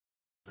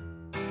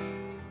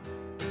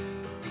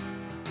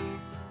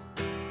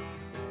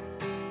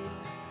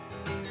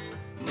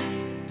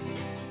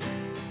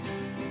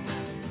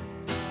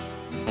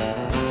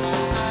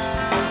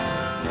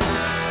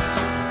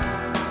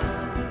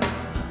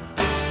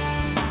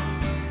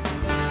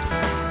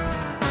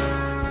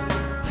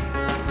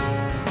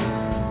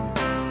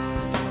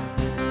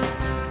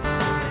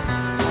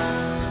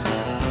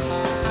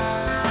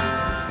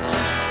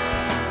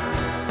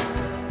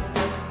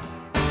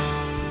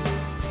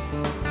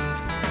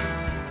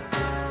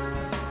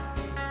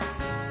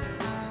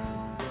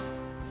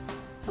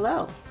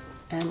Hello,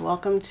 and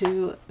welcome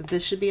to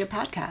This Should Be a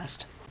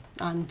Podcast.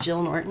 I'm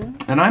Jill Norton.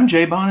 And I'm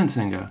Jay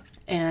Bonansinga.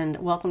 And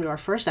welcome to our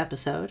first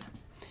episode.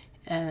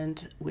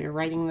 And we're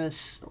writing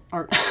this,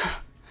 or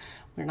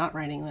we're not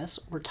writing this,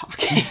 we're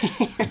talking.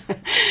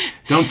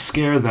 Don't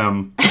scare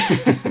them.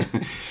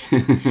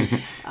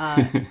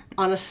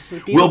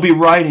 Honestly, we'll be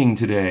writing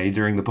today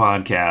during the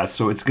podcast,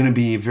 so it's going to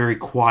be a very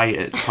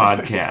quiet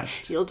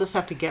podcast. You'll just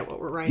have to get what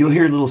we're writing. You'll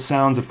hear little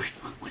sounds of...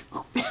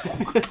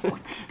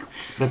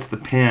 That's the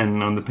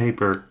pen on the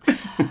paper.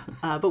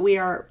 But we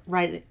are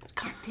writing...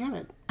 God damn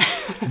it.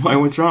 Why?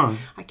 What's wrong?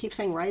 I keep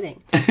saying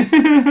writing.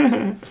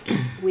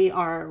 We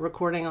are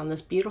recording on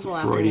this beautiful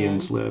Freudian afternoon.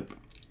 slip.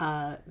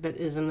 That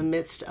is in the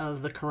midst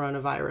of the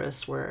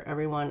coronavirus, where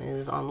everyone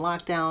is on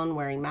lockdown,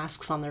 wearing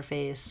masks on their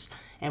face,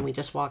 and we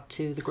just walked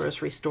to the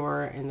grocery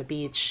store and the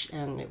beach,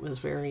 and it was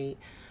very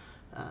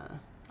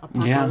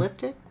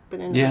apocalyptic,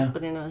 but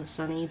in a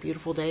sunny,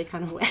 beautiful day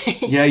kind of way.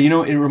 Yeah, you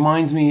know, it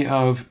reminds me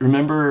of,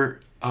 remember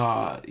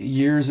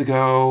years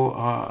ago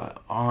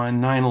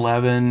on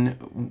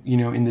 9/11, you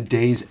know, in the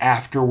days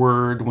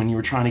afterward when you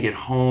were trying to get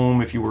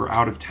home, if you were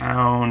out of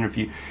town, if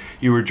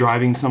you were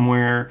driving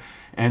somewhere,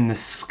 and the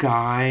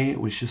sky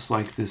was just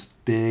like this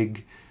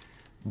big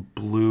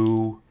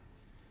blue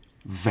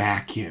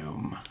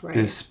vacuum, right.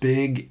 This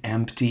big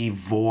empty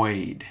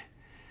void.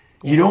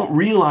 You don't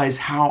realize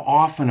how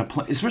often a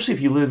plane, especially if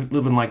you live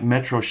in like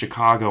Metro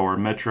Chicago or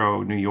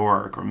Metro New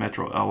York or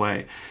Metro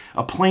LA,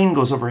 a plane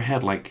goes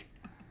overhead like,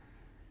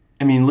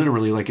 I mean,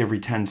 literally like every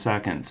 10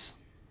 seconds.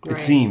 It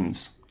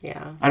seems.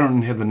 Yeah. I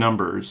don't have the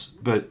numbers,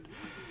 but,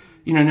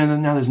 you know,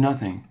 now there's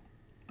nothing.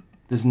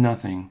 There's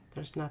nothing.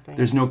 There's nothing.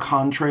 There's no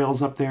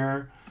contrails up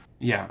there.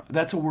 Yeah,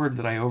 that's a word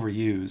that I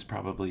overuse,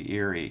 probably,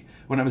 eerie.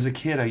 When I was a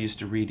kid, I used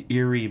to read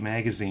Eerie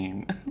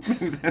magazine.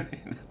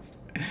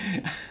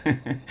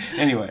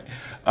 Anyway,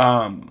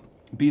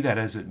 be that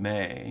as it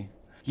may,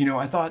 you know,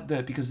 I thought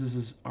that because this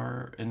is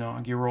our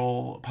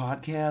inaugural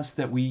podcast,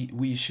 that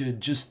we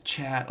should just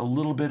chat a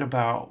little bit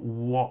about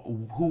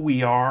who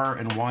we are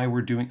and why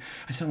we're doing.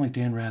 I sound like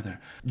Dan Rather.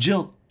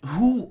 Jill,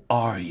 who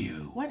are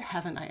you? What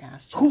haven't I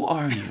asked you? Who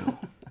are you?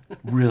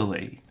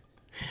 Really?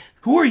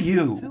 Who are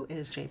you? Who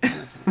is Jay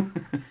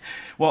Bonansinga?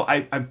 Well,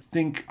 I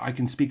think I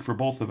can speak for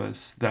both of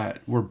us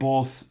that we're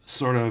both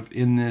sort of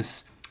in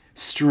this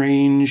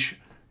strange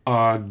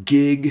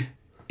gig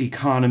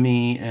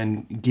economy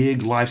and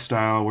gig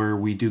lifestyle where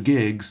we do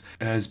gigs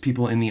as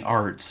people in the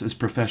arts, as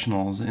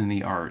professionals in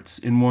the arts,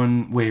 in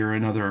one way or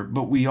another.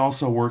 But we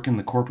also work in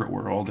the corporate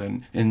world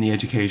and in the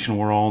education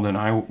world, and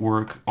I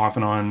work off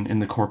and on in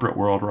the corporate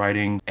world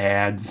writing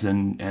ads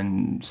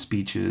and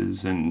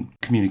speeches and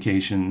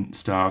communication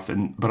stuff.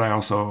 But I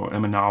also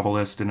am a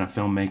novelist and a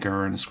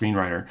filmmaker and a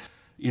screenwriter.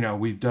 You know,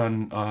 we've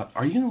done...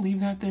 are you going to leave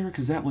that there?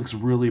 Because that looks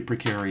really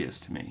precarious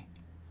to me.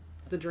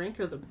 The drink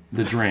or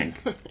the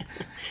drink? Well,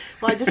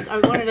 I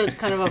wanted to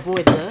kind of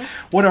avoid this.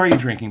 What are you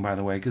drinking, by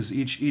the way? Because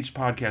each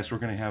podcast we're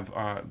going to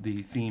have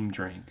the theme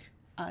drink.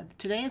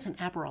 Today is an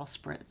Aperol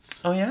Spritz.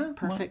 Oh yeah,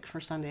 perfect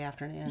for Sunday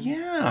afternoon.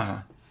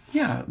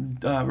 Yeah,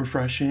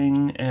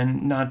 refreshing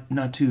and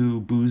not too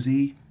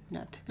boozy.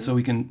 Not too. So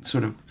we can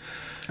sort of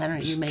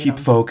keep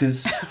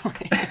focus.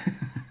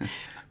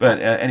 But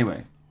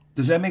anyway.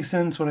 Does that make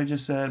sense, what I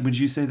just said? Would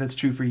you say that's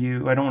true for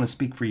you? I don't want to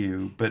speak for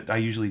you, but I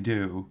usually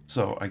do.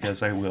 So I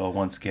guess I will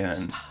once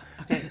again.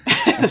 Okay.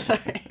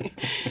 Sorry.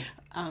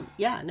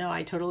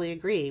 I totally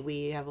agree.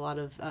 We have a lot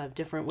of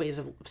different ways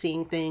of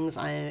seeing things.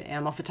 I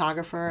am a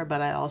photographer,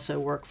 but I also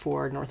work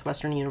for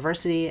Northwestern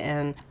University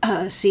and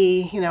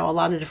see, a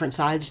lot of different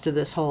sides to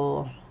this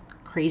whole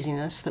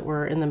craziness that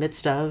we're in the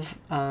midst of,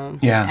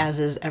 as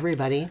is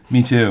everybody.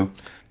 Me too.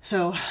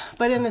 So,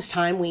 but in this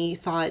time, we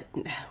thought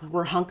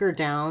we're hunkered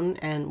down,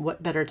 and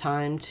what better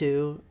time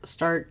to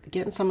start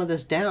getting some of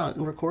this down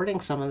and recording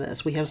some of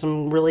this. We have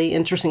some really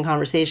interesting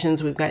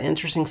conversations. We've got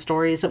interesting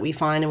stories that we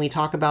find and we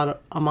talk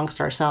about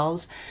amongst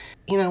ourselves.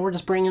 We're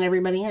just bringing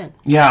everybody in.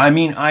 Yeah, I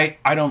mean,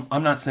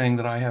 I'm not saying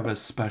that I have a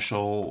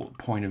special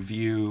point of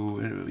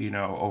view,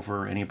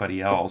 over anybody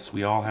else.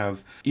 We all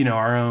have,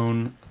 our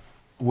own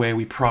way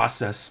we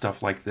process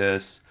stuff like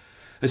this,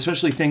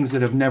 especially things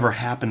that have never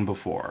happened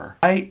before.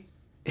 I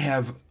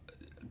have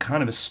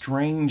kind of a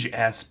strange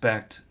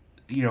aspect,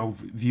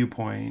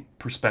 viewpoint,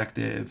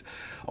 perspective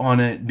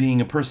on it,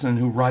 being a person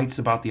who writes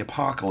about the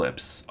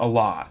apocalypse a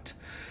lot.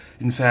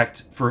 In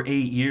fact, for 8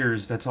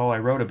 years, that's all I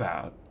wrote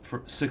about.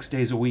 For 6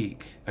 days a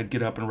week, I'd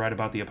get up and write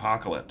about the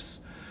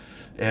apocalypse.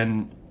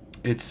 And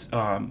it's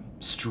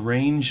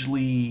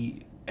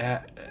strangely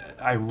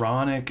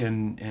ironic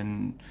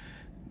and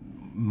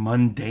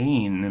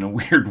mundane in a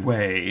weird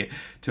way.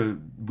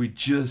 We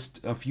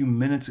just a few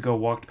minutes ago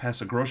walked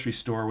past a grocery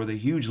store with a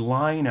huge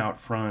line out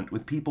front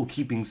with people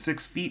keeping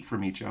 6 feet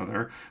from each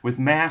other with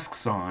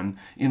masks on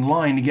in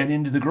line to get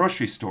into the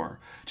grocery store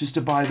just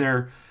to buy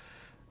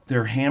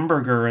their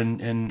hamburger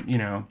and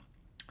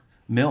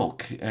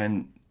milk,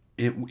 and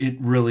it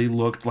really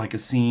looked like a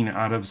scene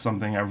out of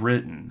something I've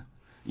written.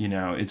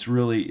 It's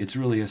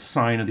really a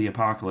sign of the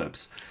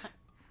apocalypse.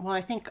 Well,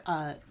 I think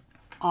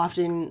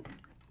often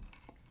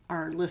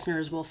our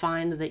listeners will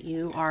find that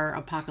you are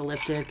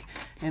apocalyptic,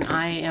 and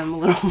I am a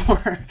little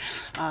more.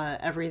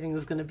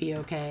 Everything's going to be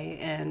okay,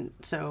 and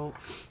so.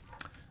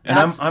 And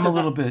I'm a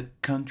little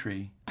bit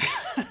country,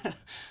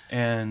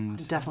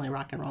 and definitely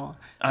rock and roll.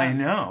 I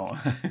know.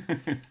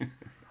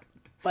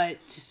 But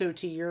so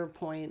to your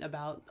point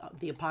about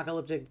the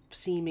apocalyptic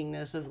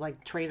seemingness of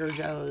like Trader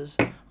Joe's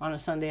on a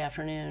Sunday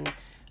afternoon,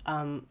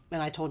 and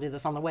I told you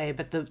this on the way,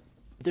 but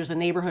there's a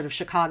neighborhood of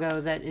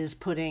Chicago that is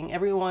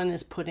everyone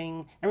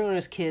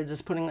who's kids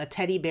is putting a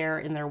teddy bear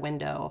in their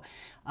window.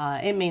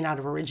 It may not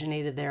have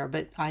originated there,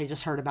 but I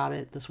just heard about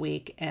it this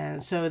week.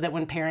 And so that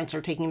when parents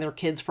are taking their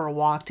kids for a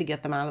walk to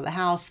get them out of the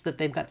house, that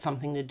they've got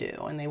something to do.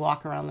 And they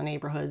walk around the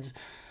neighborhoods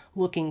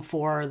looking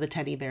for the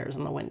teddy bears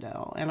in the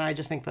window. And I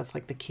just think that's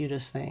like the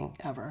cutest thing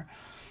ever.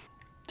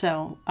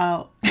 So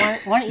why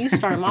don't you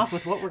start them off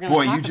with what we're going to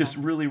talk about? Boy, you just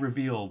really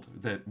revealed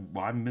that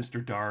I'm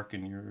Mr. Dark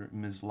and you're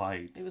Ms.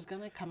 Light. It was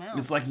going to come out.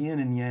 It's like yin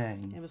and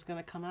yang. It was going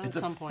to come out at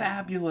some point. It's a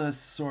fabulous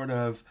sort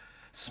of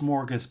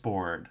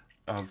smorgasbord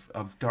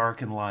of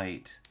dark and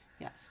light.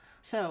 Yes.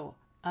 So,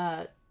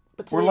 but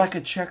today, we're like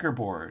a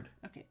checkerboard.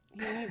 Okay,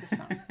 you need to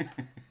stop.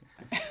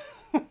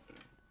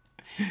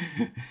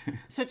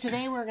 So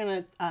today we're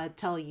going to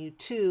tell you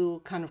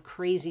two kind of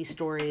crazy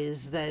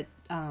stories that...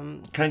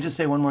 Can I just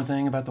say one more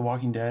thing about The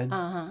Walking Dead?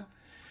 Uh-huh.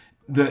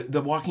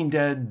 The Walking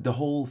Dead, the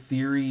whole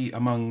theory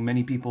among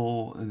many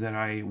people that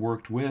I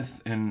worked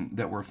with and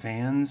that were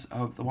fans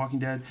of The Walking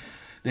Dead,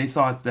 they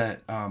thought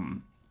that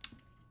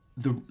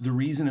the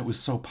reason it was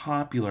so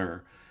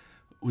popular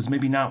was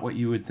maybe not what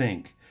you would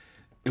think.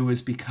 It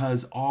was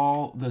because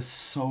all the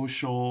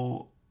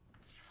social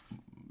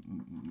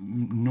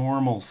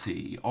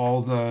normalcy,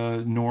 all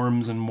the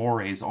norms and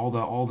mores, all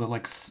the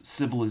like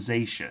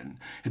civilization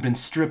had been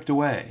stripped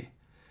away,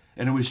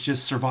 and it was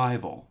just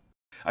survival.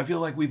 I feel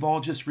like we've all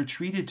just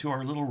retreated to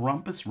our little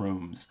rumpus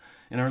rooms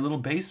in our little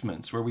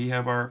basements where we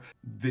have our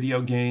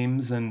video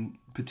games and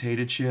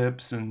potato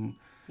chips and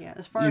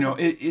as far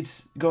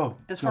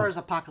as far as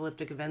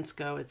apocalyptic events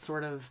go, it's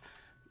sort of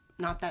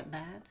not that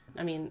bad.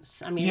 I mean,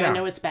 Yeah. I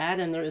know it's bad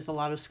and there is a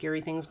lot of scary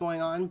things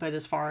going on, but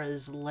as far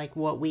as like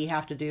what we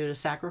have to do to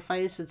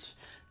sacrifice, it's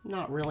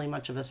not really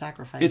much of a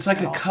sacrifice. It's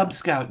like a Cub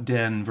Scout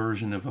den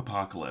version of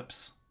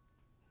apocalypse.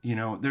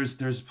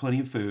 There's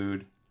plenty of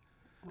food,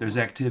 there's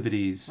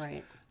activities,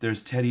 right.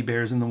 There's teddy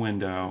bears in the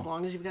window. As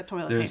long as you've got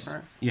toilet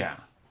paper. Yeah.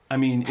 I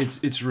mean,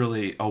 it's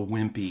really a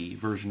wimpy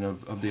version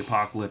of the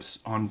apocalypse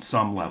on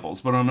some levels,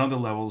 but on other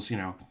levels,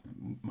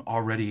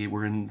 already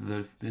we're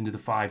into the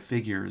 5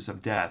 figures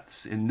of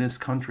deaths in this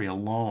country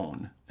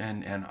alone,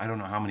 and I don't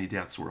know how many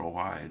deaths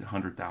worldwide,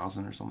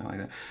 100,000 or something like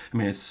that. I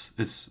mean,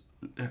 it's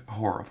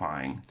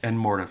horrifying and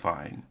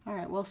mortifying. All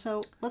right, well,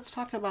 so let's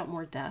talk about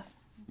more death.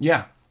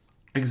 Yeah,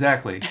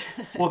 exactly.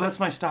 Well,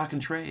 that's my stock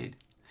and trade.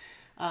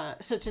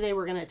 So today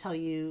we're going to tell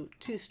you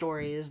 2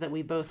 stories that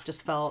we both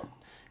just felt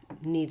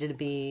needed to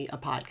be a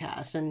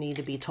podcast and need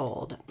to be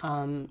told.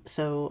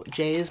 So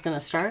Jay is going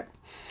to start.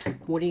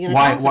 What are you going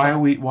to tell us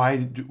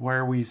about? Why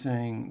are we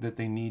saying that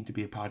they need to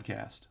be a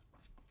podcast?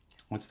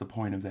 What's the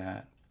point of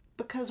that?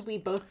 Because we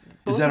both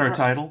is that our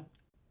title?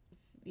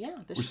 Yeah,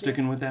 we're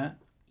sticking with that.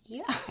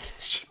 Yeah,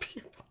 this should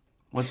be.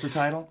 What's the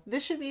title?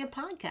 This should be a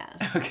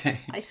podcast. Okay.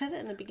 I said it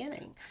in the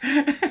beginning.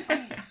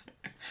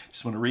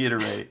 Just want to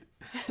reiterate.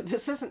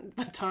 This isn't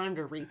the time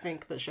to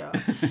rethink the show.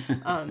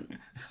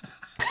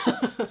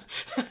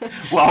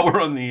 While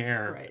we're on the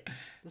air. Right.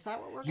 Is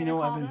that what we're going to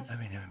call this? I've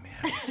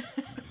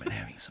been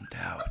having some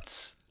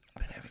doubts.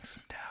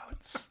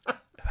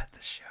 About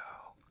the show.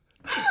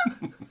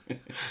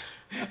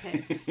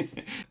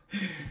 Okay.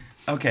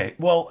 Okay.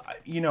 Well,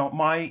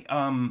 my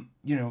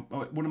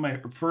one of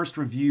my first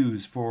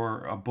reviews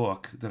for a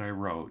book that I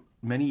wrote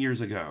many years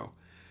ago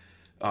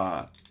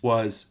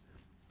was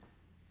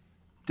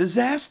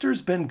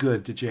 "Disaster's been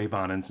good to Jay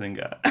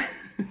Bonansinga."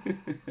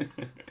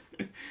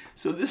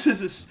 So this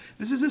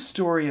is a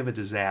story of a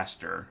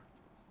disaster,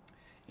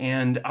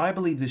 and I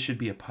believe this should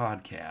be a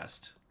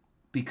podcast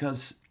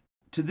because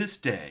to this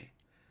day,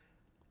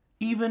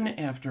 even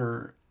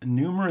after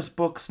numerous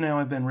books now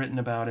have been written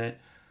about it,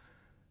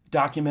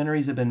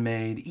 documentaries have been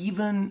made,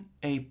 even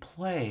a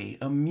play,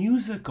 a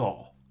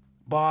musical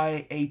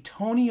by a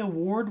Tony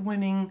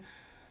Award-winning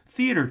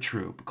theater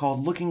troupe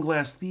called Looking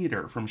Glass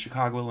Theater from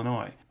Chicago,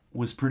 Illinois,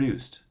 was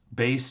produced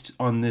based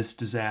on this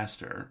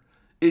disaster.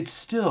 It's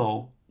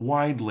still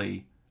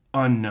widely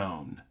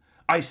unknown.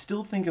 I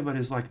still think of it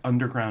as like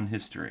underground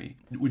history.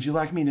 Would you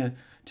like me to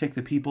take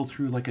the people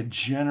through like a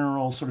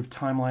general sort of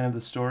timeline of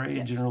the story,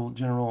 yes. a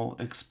general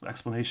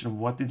explanation of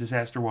what the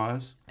disaster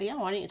was? Yeah,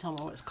 why don't you tell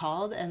me what it's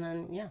called, and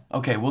then yeah.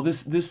 Okay, well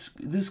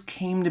this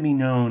came to be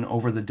known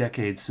over the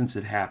decades since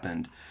it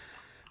happened.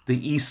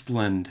 The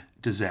Eastland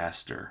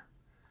disaster,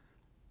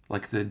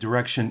 like the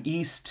direction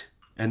east,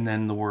 and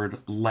then the word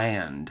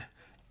land.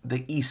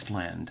 The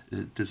Eastland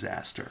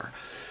disaster.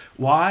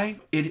 Why?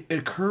 It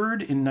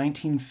occurred in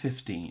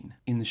 1915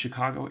 in the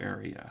Chicago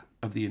area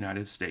of the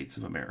United States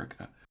of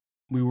America.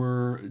 We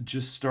were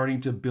just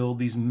starting to build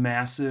these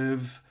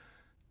massive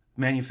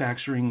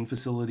manufacturing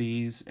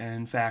facilities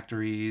and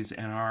factories,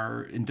 and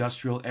our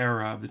industrial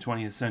era of the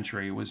 20th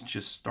century was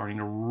just starting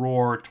to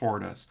roar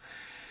toward us.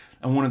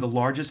 And one of the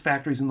largest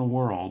factories in the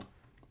world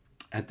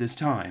at this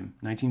time,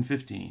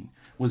 1915,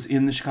 was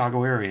in the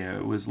Chicago area.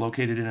 It was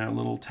located in a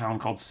little town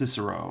called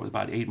Cicero,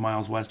 about 8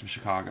 miles west of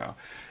Chicago.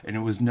 And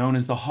it was known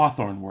as the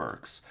Hawthorne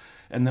Works.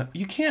 And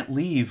you can't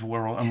leave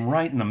where I'm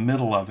right in the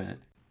middle of it.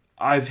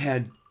 I've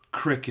had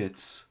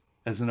crickets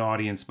as an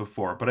audience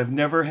before, but I've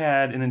never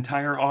had an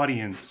entire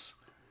audience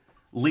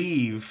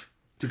leave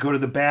to go to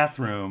the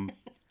bathroom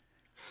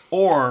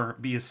or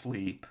be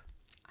asleep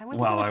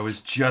while I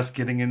was just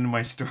getting into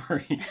my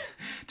story.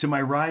 To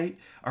my right,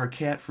 our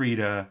cat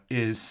Frida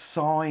is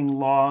sawing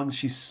logs.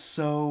 She's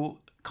so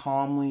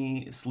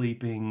calmly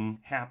sleeping,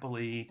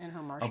 happily in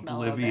her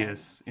marshmallow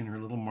oblivious bed. In her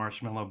little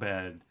marshmallow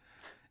bed.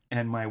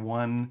 And my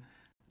one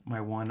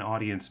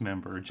audience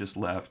member just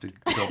left to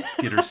go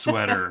get her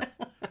sweater.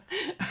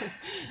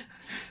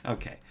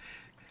 Okay.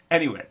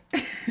 Anyway,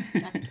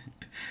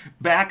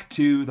 back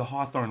to the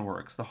Hawthorne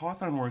Works. The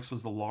Hawthorne Works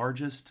was the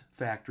largest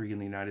factory in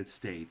the United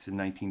States in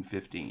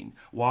 1915.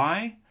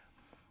 Why?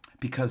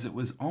 Because it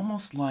was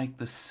almost like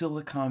the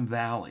Silicon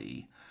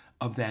Valley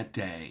of that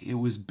day. It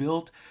was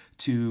built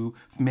to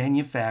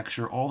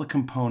manufacture all the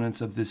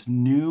components of this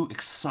new,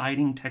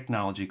 exciting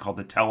technology called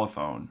the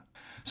telephone.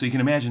 So you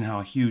can imagine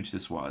how huge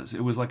this was.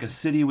 It was like a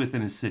city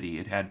within a city.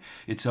 It had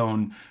its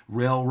own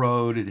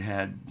railroad. It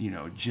had,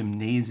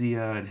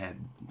 gymnasia. It had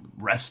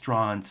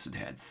restaurants. It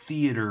had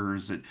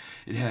theaters. It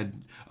had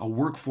a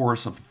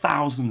workforce of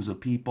thousands of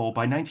people.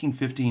 By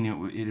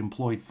 1915, it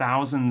employed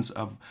thousands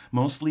of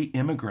mostly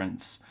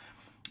immigrants.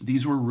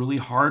 These were really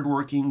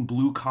hardworking,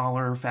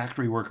 blue-collar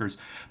factory workers.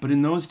 But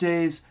in those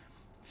days,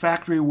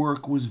 factory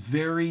work was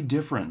very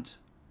different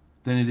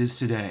than it is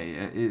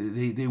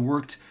today. They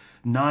worked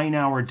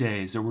 9-hour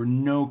days. There were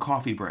no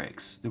coffee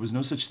breaks. There was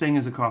no such thing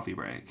as a coffee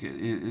break.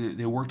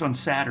 They worked on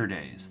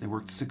Saturdays. They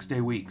worked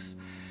 6-day weeks.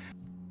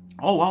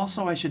 Oh,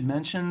 also I should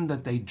mention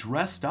that they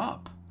dressed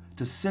up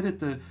to sit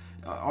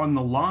on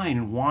the line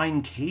and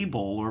wind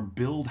cable or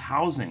build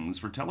housings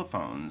for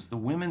telephones. The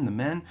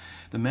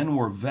men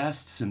wore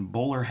vests and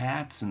bowler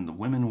hats, and the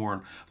women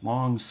wore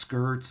long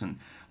skirts and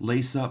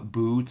lace-up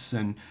boots.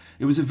 And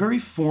it was a very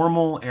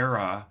formal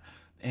era,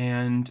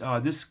 and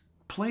this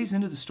plays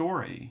into the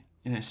story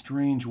in a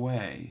strange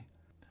way.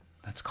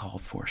 That's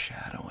called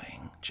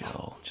foreshadowing,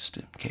 Jill, just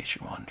in case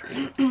you're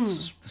wondering.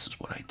 This is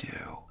what I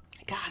do.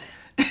 I got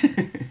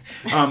it.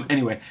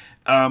 Anyway,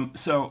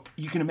 so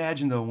you can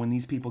imagine, though, when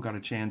these people got a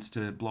chance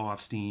to blow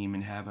off steam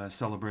and have a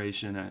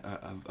celebration,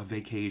 a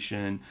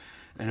vacation,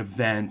 an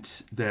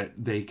event that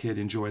they could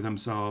enjoy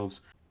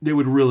themselves, they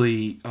would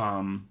really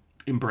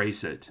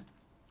embrace it.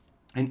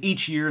 And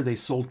each year they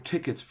sold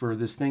tickets for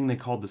this thing they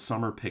called the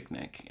summer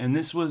picnic. And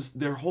this was,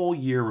 their whole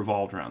year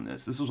revolved around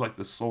this. This was like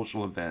the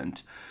social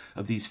event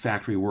of these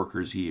factory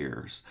workers'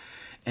 years.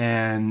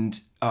 And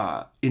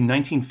in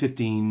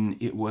 1915,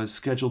 it was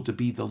scheduled to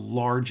be the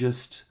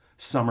largest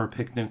summer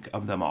picnic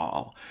of them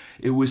all.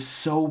 It was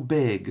so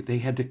big, they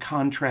had to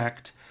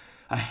contract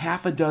a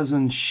half a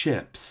dozen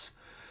ships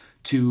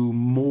to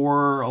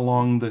moor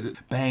along the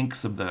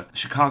banks of the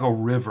Chicago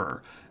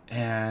River.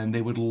 And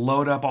they would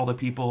load up all the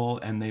people,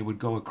 and they would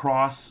go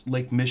across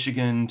Lake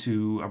Michigan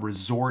to a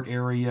resort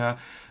area.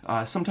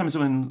 Sometimes it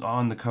was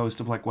on the coast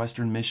of like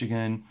western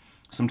Michigan.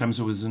 Sometimes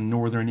it was in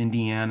northern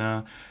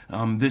Indiana.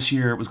 This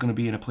year it was going to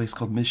be in a place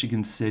called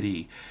Michigan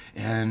City.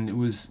 And it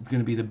was going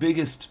to be the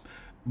biggest,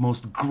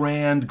 most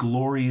grand,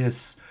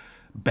 glorious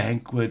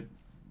banquet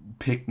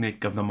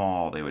picnic of them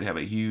all. They would have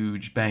a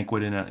huge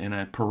banquet in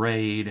a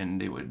parade,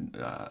 and they would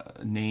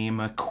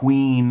name a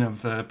queen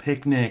of the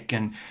picnic.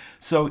 And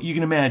so you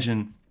can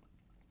imagine,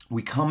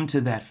 we come to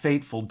that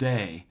fateful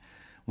day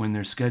when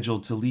they're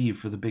scheduled to leave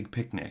for the big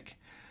picnic,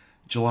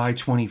 July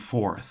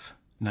 24th,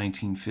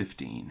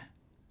 1915.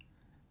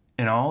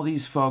 And all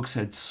these folks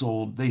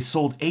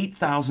sold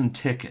 8,000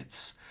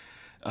 tickets.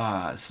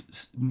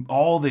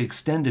 All the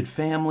extended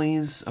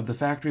families of the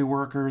factory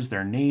workers,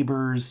 their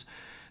neighbors,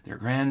 their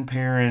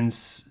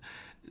grandparents,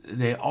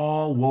 they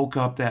all woke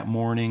up that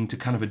morning to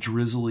kind of a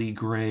drizzly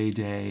gray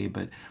day,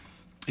 but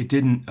it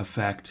didn't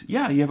affect...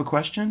 Yeah, you have a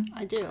question?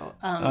 I do.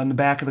 On the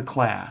back of the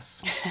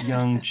class,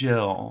 young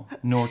Jill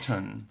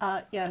Norton.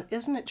 Yeah,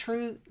 isn't it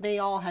true they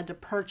all had to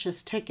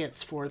purchase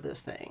tickets for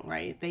this thing,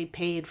 right? They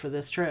paid for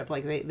this trip.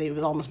 Like, it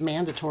was almost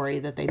mandatory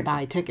that they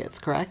buy tickets,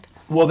 correct?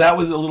 Well, that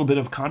was a little bit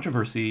of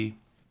controversy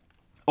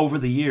over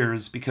the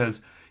years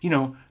because,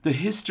 the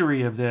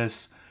history of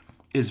this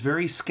is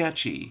very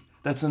sketchy.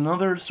 That's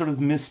another sort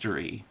of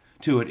mystery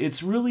to it.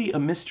 It's really a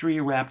mystery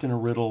wrapped in a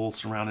riddle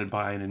surrounded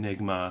by an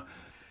enigma.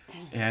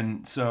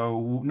 And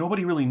so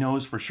nobody really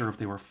knows for sure if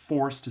they were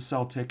forced to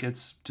sell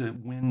tickets to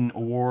win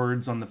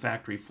awards on the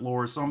factory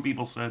floor. Some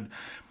people said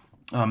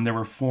there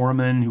were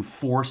foremen who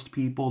forced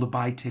people to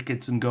buy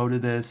tickets and go to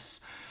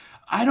this.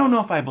 I don't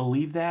know if I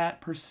believe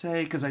that per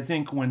se, because I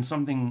think when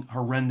something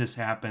horrendous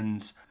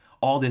happens,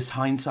 all this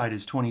hindsight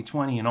is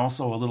 2020, and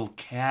also a little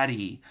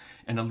catty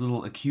and a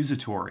little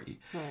accusatory.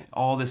 Right.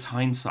 All this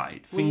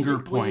hindsight, finger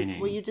pointing.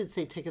 Well, you did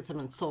say tickets have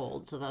been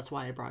sold, so that's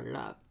why I brought it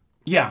up.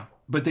 Yeah,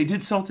 but they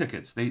did sell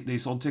tickets. They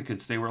sold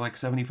tickets. They were like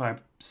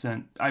 75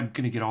 cents. I'm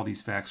going to get all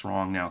these facts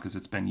wrong now because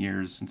it's been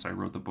years since I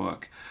wrote the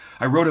book.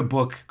 I wrote a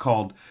book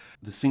called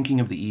The Sinking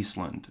of the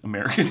Eastland,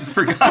 Americans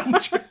Forgotten.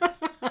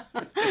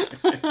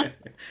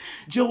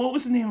 Jill, what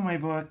was the name of my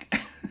book?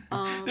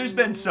 There's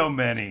been so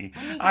many.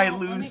 I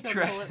lose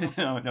track.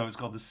 No, it's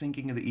called The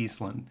Sinking of the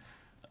Eastland,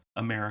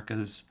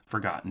 America's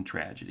Forgotten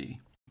Tragedy.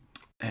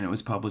 And it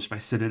was published by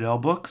Citadel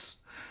Books,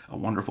 a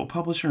wonderful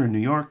publisher in New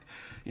York,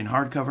 in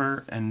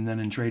hardcover and then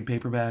in trade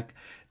paperback.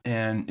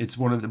 And it's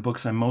one of the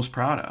books I'm most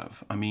proud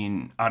of. I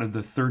mean, out of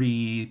the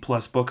 30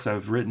 plus books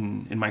I've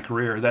written in my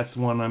career, that's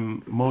the one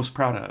I'm most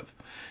proud of.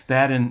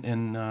 That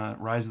and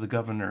Rise of the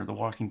Governor, The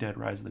Walking Dead,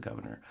 Rise of the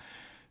Governor.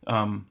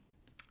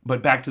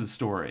 But back to the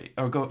story.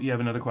 Oh, go. You have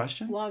another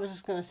question? Well, I was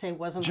just going to say,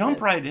 Jump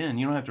right in.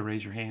 You don't have to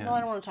raise your hand. No, I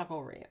don't want to talk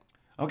over you.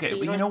 Okay,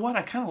 but you know what?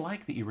 I kind of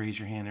like that you raise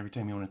your hand every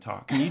time you want to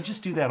talk. Can you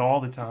just do that all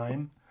the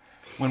time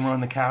when we're on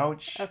the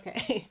couch?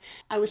 Okay.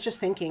 I was just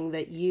thinking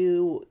that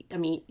you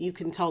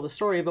can tell the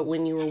story, but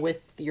when you were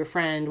with your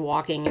friend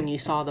walking and you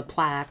saw the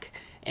plaque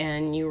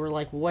and you were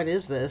like, what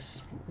is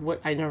this?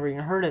 I never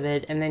even heard of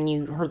it. And then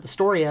you heard the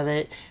story of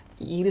it.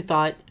 You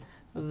thought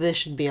this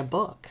should be a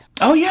book.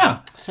 Oh,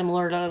 yeah.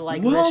 Similar to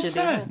like well this should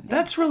said. be a book.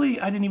 That's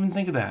really, I didn't even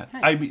think of that.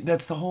 Right.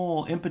 That's the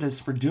whole impetus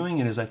for doing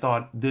it is I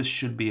thought this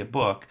should be a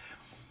book.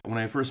 When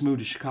I first moved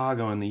to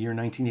Chicago in the year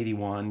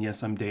 1981,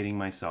 yes, I'm dating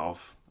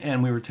myself,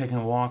 and we were taking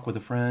a walk with a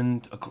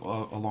friend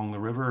along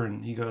the river,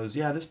 and he goes,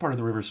 yeah, this part of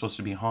the river is supposed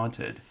to be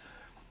haunted.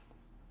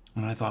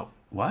 And I thought,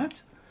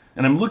 what?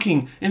 And I'm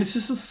looking, and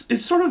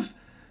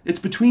it's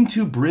between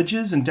two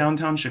bridges in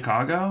downtown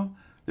Chicago.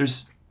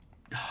 There's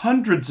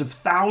hundreds of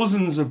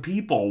thousands of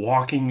people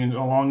walking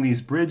along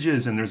these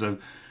bridges, and there's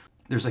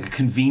like a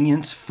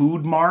convenience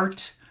food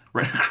mart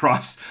right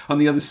across on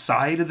the other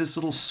side of this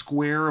little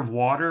square of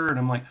water, and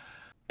I'm like,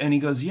 and he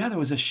goes, yeah, there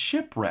was a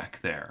shipwreck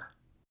there.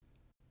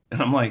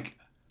 And I'm like,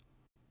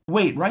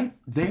 wait, right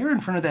there in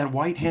front of that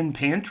White Hen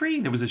Pantry,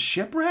 there was a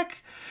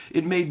shipwreck?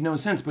 It made no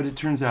sense, but it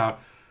turns out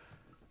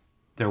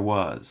there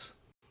was.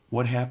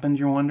 What happened,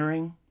 you're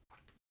wondering?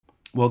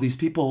 Well, these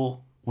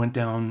people went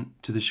down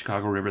to the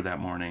Chicago River that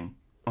morning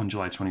on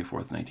July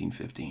 24th,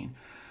 1915.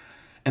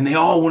 And they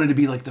all wanted to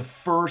be like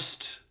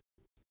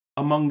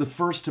among the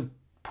first to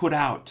put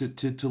out,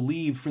 to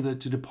leave,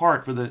 to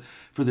depart for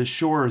the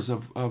shores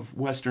of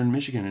western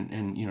Michigan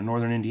and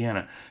northern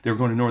Indiana. They were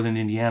going to northern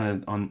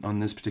Indiana on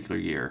this particular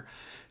year,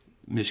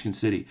 Michigan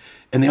City.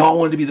 And they all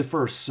wanted to be the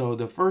first. So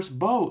the first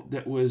boat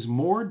that was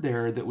moored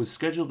there that was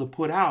scheduled to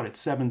put out at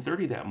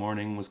 7:30 that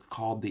morning was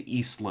called the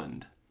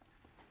Eastland.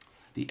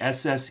 The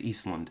SS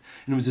Eastland.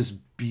 And it was this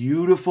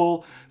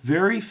beautiful,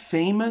 very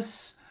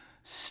famous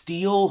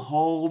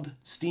steel-hulled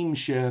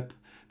steamship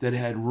that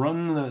had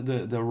run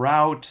the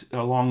route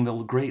along the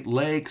Great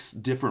Lakes,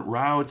 different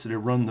routes. It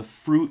had run the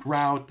fruit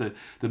route,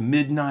 the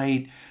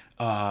midnight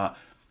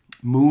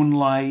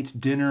moonlight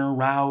dinner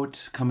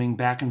route, coming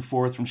back and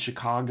forth from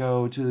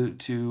Chicago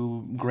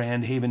to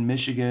Grand Haven,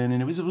 Michigan.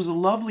 And it was a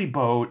lovely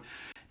boat.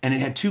 And it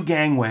had two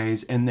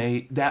gangways, and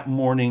that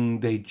morning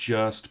they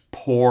just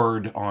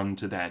poured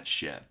onto that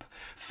ship.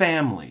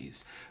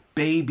 Families,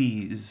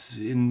 babies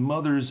in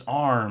mother's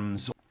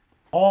arms,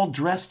 all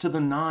dressed to the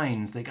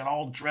nines. They got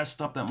all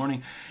dressed up that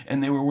morning,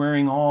 and they were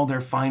wearing all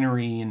their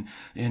finery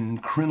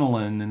and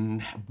crinoline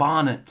and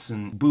bonnets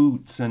and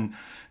boots, and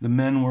the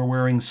men were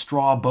wearing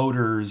straw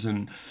boaters,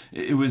 and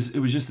it was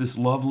just this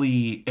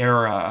lovely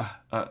era,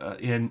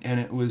 and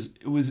it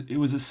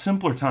was a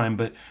simpler time,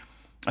 but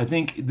I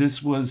think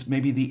this was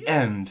maybe the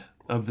end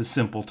of the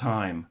simple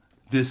time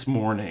this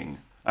morning.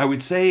 I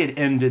would say it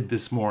ended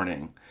this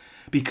morning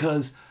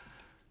because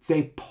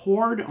they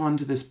poured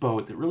onto this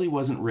boat that really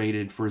wasn't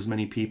rated for as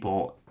many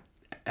people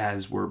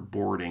as were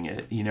boarding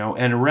it,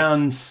 and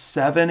around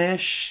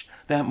 7-ish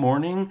that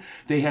morning,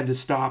 they had to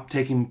stop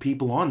taking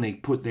people on. They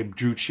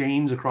drew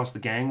chains across the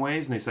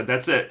gangways, and they said,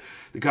 that's it.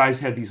 The guys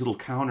had these little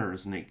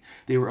counters, and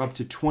they were up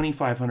to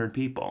 2,500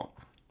 people.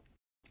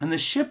 And the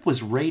ship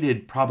was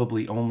rated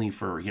probably only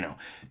for,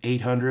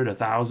 800,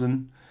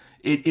 1,000.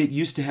 It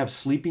used to have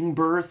sleeping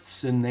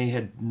berths, and they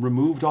had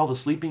removed all the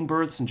sleeping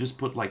berths and just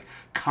put like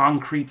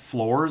concrete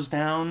floors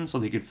down so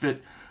they could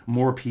fit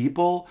more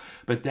people.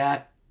 But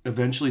that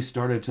eventually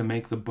started to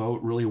make the boat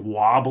really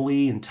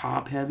wobbly and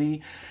top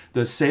heavy.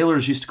 The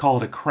sailors used to call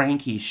it a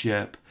cranky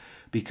ship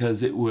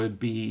because it would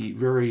be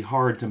very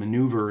hard to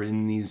maneuver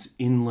in these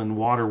inland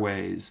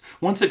waterways.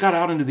 Once it got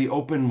out into the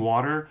open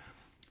water,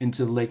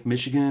 into Lake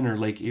Michigan or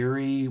Lake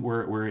Erie,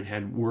 where it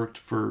had worked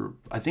for,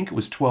 I think it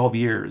was 12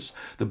 years.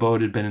 The boat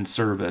had been in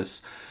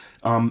service.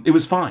 It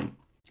was fine.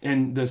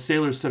 And the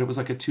sailors said it was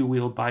like a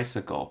two-wheeled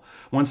bicycle.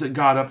 Once it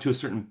got up to a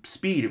certain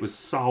speed, it was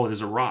solid as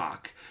a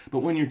rock. But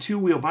when your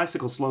two-wheel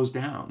bicycle slows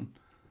down,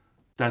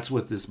 that's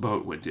what this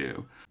boat would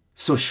do.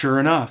 So sure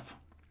enough,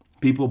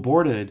 people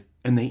boarded,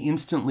 and they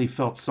instantly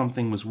felt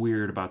something was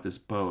weird about this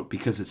boat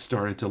because it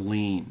started to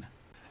lean.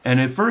 And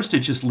at first it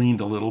just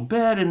leaned a little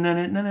bit, and then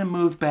it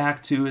moved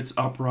back to its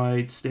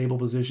upright, stable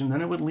position.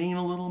 Then it would lean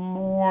a little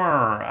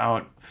more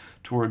out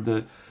toward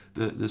the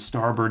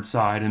starboard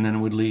side, and then it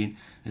would lean.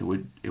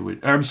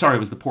 I'm sorry, it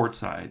was the port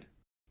side.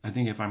 I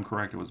think if I'm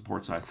correct, it was the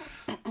port side.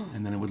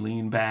 And then it would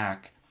lean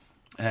back.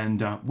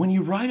 And when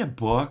you write a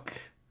book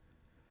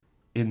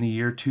in the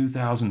year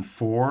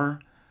 2004,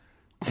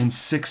 and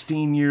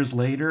 16 years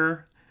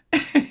later,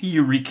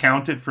 you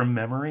recount it from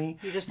memory.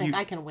 You just think,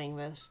 I can wing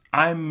this.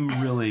 I'm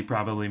really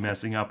probably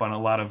messing up on a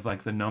lot of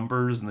like the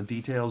numbers and the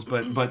details,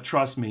 but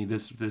trust me,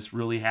 this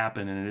really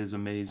happened, and it is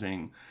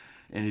amazing,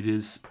 and it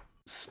is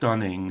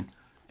stunning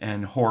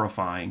and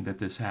horrifying that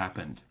this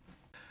happened.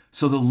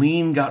 So the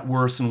lean got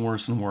worse and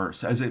worse and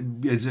worse as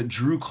it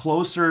drew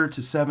closer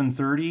to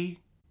 7:30.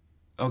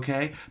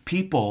 Okay,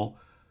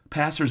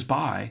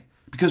 passers-by,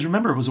 because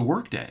remember, it was a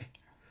work day.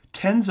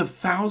 Tens of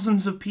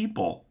thousands of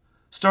people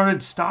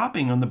started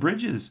stopping on the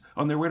bridges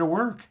on their way to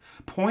work,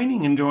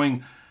 pointing and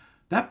going,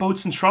 that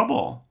boat's in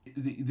trouble.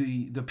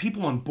 The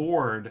people on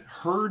board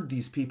heard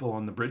these people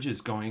on the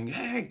bridges going,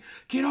 hey,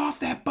 get off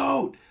that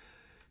boat.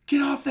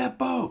 Get off that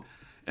boat.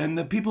 And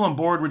the people on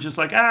board were just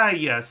like,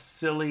 yes,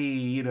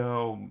 silly,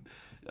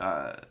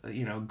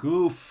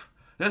 goof.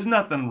 There's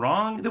nothing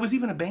wrong. There was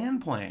even a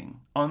band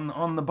playing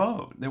on the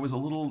boat. There was a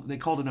little, they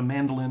called it a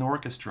mandolin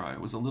orchestra. It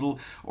was a little,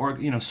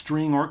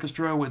 string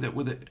orchestra with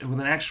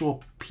an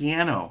actual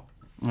piano,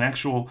 an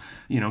actual,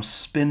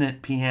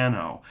 spinet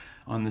piano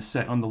on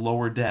the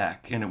lower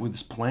deck, and it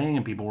was playing,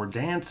 and people were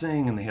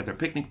dancing, and they had their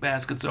picnic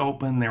baskets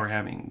open. They were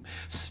having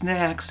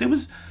snacks.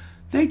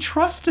 They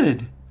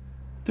trusted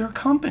their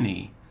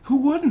company. Who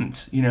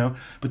wouldn't?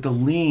 But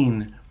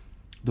the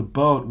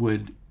boat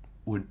would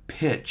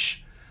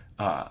pitch.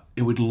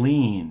 It would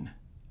lean.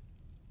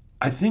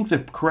 I think the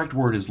correct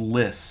word is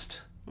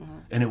list. Mm-hmm.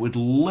 And it would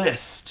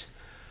list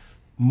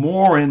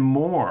more and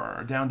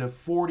more down to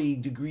 40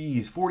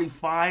 degrees,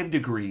 45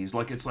 degrees.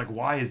 It's like,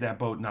 why is that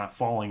boat not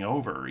falling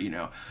over,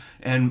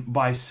 And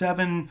by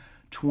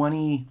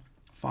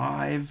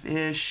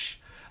 7:25-ish,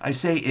 I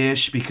say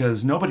ish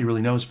because nobody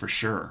really knows for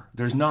sure.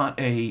 There's not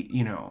a,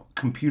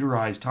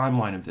 computerized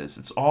timeline of this.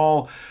 It's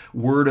all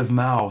word of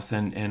mouth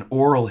and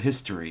oral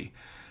history.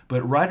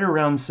 But right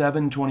around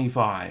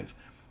 7:25,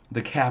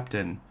 the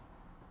Captain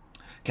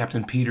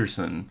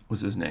Peterson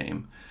was his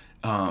name.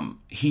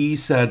 He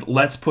said,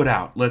 "Let's put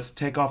out. Let's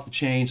take off the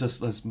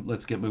chains.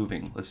 Let's get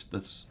moving.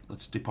 Let's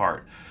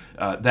depart.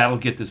 That'll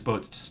get this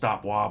boat to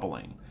stop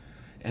wobbling."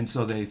 And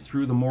so they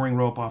threw the mooring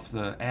rope off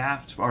the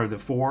aft or the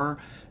fore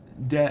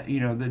deck,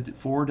 the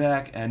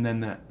foredeck, and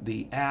then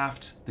the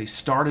aft. They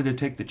started to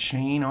take the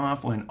chain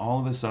off when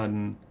all of a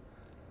sudden,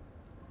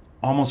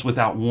 almost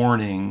without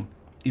warning,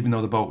 even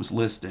though the boat was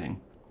listing,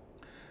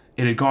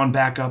 it had gone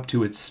back up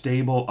to its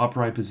stable,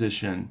 upright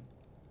position,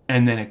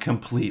 and then it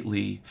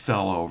completely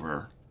fell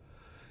over.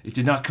 It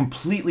did not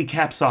completely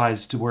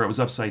capsize to where it was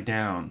upside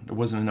down. There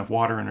wasn't enough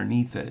water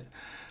underneath it,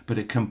 but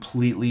it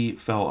completely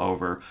fell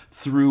over,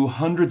 threw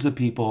hundreds of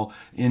people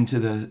into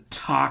the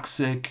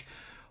toxic,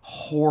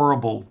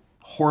 horrible,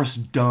 horse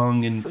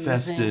dung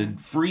infested,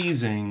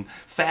 freezing,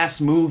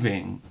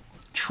 fast-moving,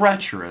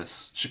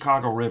 treacherous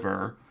Chicago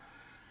River.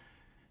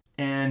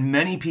 And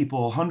many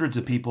people, hundreds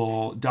of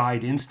people,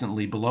 died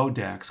instantly below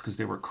decks because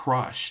they were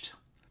crushed.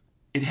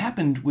 It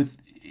happened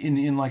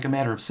in like a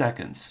matter of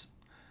seconds.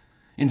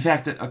 In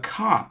fact, a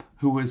cop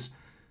who was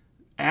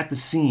at the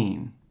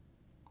scene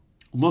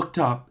looked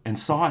up and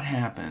saw it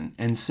happen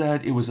and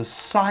said it was a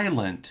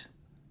silent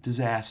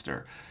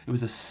disaster. It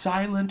was a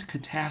silent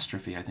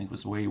catastrophe, I think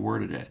was the way he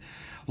worded it.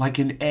 Like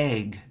an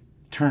egg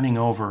turning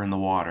over in the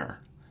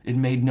water. It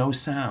made no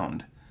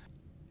sound.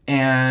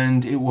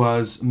 And it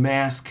was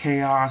mass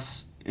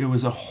chaos. It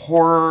was a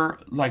horror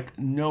like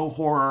no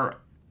horror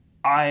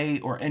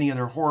I or any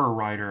other horror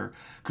writer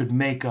could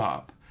make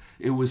up.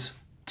 It was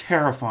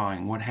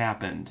terrifying what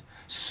happened.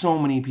 So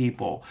many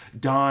people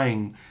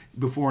dying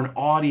before an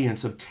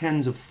audience of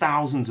tens of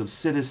thousands of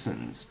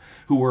citizens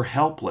who were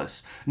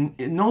helpless.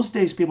 In those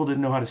days, people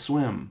didn't know how to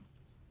swim.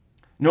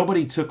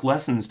 Nobody took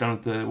lessons down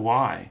at the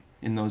Y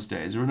in those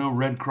days. There were no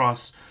Red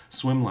Cross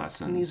swim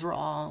lessons. And these were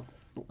all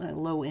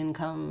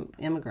low-income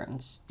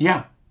immigrants.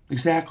 Yeah,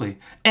 exactly.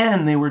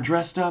 And they were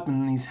dressed up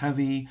in these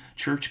heavy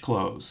church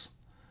clothes,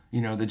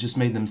 that just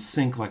made them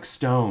sink like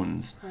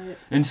stones. Right.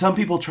 And some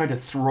people tried to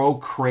throw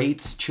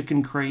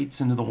chicken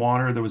crates into the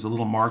water. There was a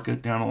little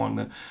market down along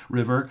the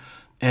river,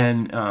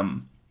 and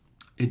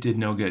it did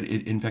no good.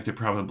 In fact, it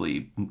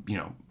probably,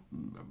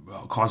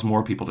 caused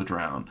more people to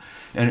drown.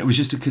 And it was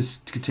just a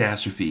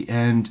catastrophe.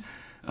 And,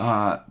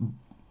 one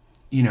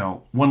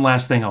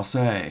last thing I'll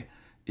say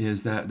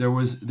is that there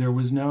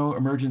was no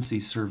emergency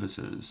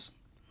services.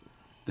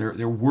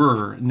 There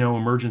were no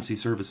emergency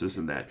services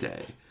in that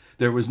day.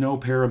 There was no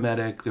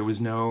paramedic. There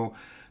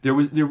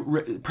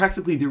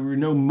were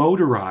no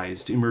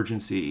motorized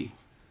emergency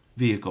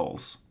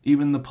vehicles.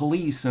 Even the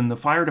police and the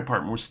fire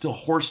department were still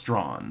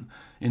horse-drawn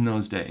in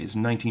those days,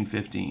 in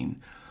 1915.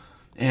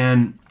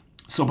 And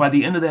So by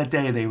the end of that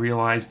day, they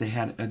realized they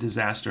had a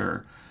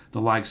disaster, the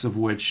likes of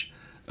which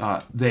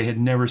they had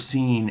never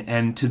seen.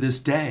 And to this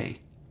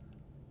day,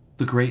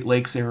 the Great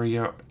Lakes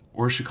area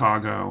or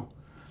Chicago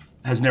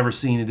has never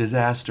seen a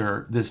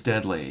disaster this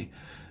deadly.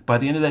 By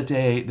the end of that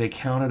day, they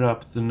counted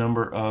up the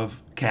number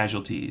of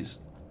casualties,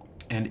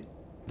 and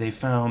they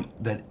found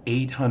that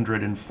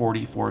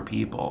 844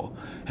 people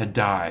had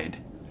died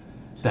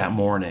that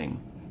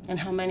morning. And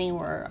how many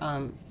were...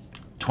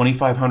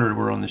 2,500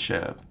 were on the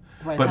ship.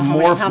 Right, but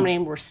how many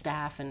were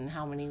staff and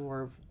how many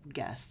were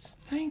guests?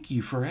 Thank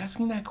you for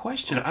asking that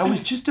question. I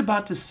was just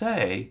about to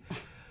say,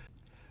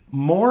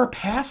 more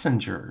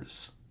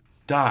passengers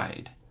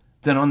died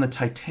than on the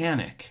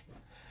Titanic,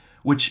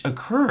 which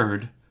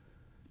occurred,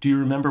 do you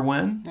remember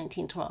when?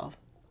 1912.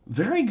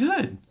 Very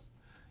good.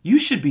 You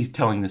should be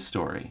telling this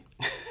story.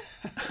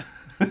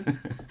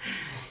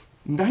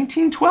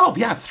 1912,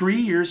 yeah, 3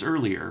 years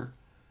earlier.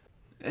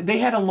 They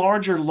had a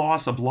larger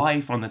loss of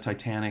life on the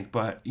Titanic,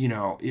 but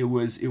it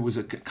was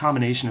a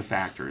combination of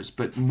factors.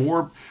 But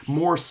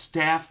more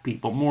staff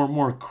people,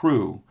 more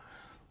crew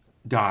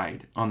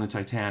died on the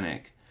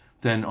Titanic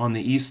than on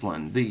the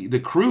Eastland. The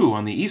crew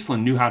on the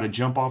Eastland knew how to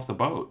jump off the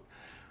boat.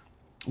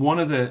 One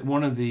of the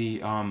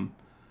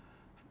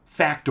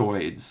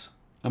factoids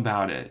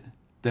about it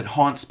that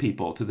haunts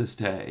people to this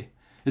day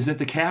is that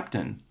the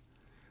captain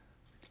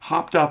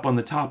hopped up on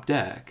the top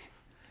deck,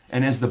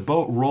 and as the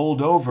boat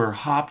rolled over,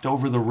 hopped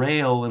over the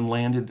rail and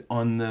landed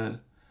on the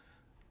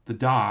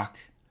dock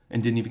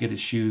and didn't even get his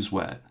shoes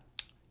wet.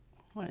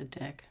 What a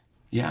dick.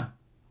 Yeah.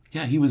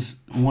 Yeah, he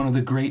was one of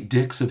the great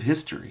dicks of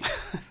history.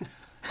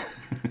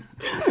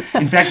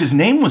 In fact, his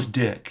name was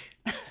Dick.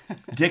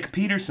 Dick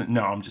Peterson.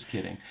 No, I'm just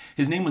kidding.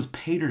 His name was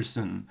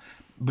Paterson,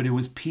 but it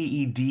was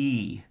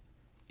Pederso,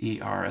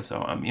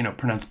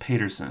 pronounced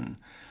Paterson.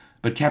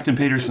 But Captain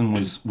Paterson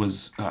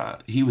was a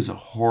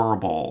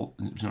horrible,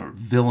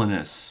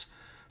 villainous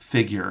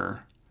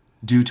figure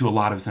due to a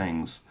lot of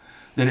things.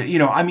 That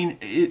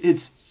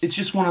it's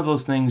just one of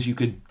those things you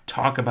could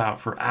talk about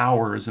for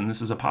hours, and this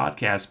is a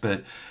podcast,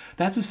 but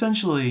that's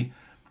essentially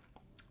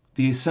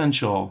the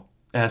essential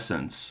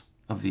essence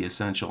of the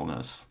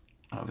essentialness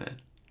of it.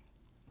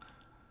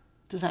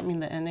 Does that mean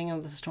the ending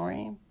of the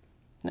story?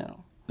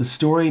 No. The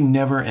story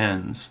never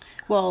ends.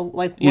 Well,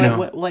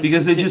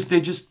 because they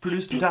just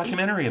produced a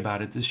documentary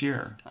about it this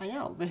year. I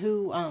know, but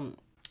who?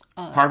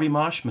 Harvey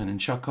Moshman and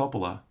Chuck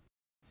Coppola,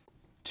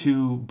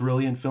 two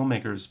brilliant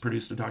filmmakers,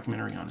 produced a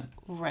documentary on it.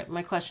 Right.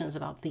 My question is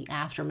about the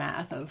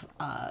aftermath of,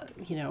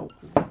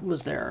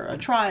 was there a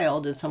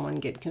trial? Did someone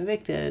get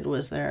convicted?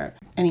 Was there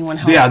anyone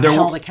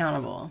held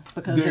accountable?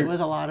 Because it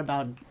was a lot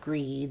about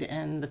greed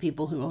and the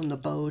people who own the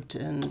boat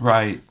and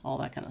all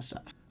that kind of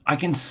stuff. I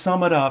can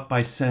sum it up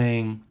by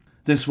saying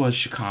this was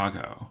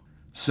Chicago.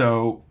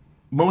 So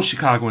most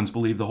Chicagoans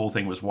believe the whole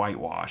thing was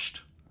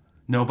whitewashed.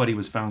 Nobody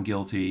was found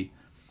guilty.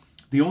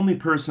 The only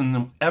person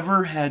that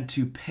ever had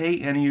to pay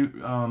any,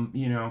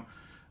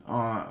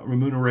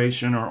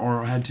 remuneration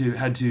or had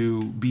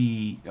to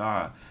be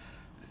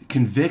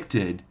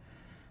convicted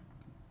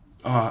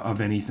of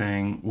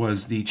anything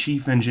was the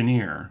chief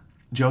engineer,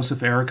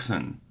 Joseph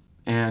Erickson.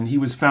 And he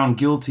was found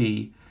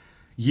guilty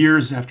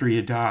years after he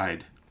had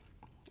died.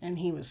 And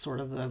he was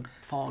sort of the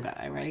fall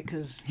guy, right?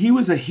 Because he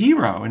was a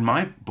hero in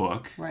my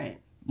book. Right.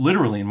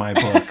 Literally in my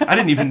book. I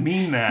didn't even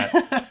mean that.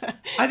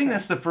 I think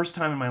that's the first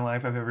time in my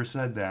life I've ever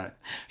said that.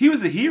 He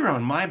was a hero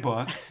in my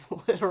book.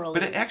 Literally.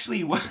 But it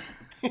actually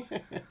was.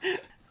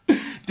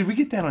 Did we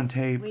get that on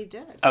tape? We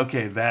did.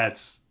 Okay,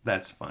 that's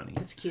funny.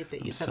 It's cute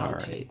that you said on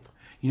tape.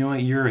 You know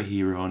what? You're a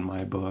hero in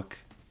my book.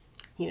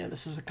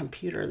 This is a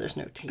computer. There's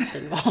no tape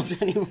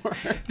involved anymore.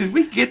 Did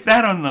we get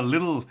that on the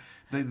little...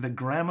 The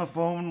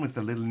gramophone with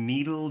the little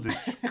needle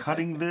that's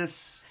cutting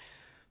this?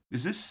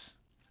 Is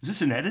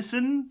this an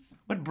Edison?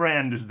 What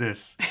brand is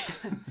this?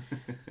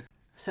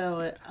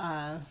 So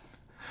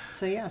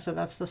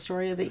that's the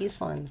story of the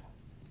Eastland,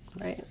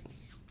 right?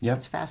 Yep.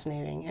 It's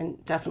fascinating,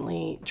 and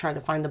definitely try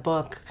to find the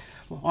book,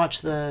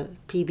 watch the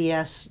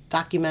PBS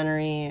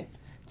documentary.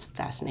 It's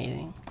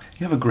fascinating.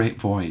 You have a great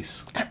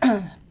voice.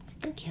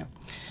 Thank you.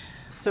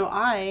 So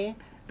I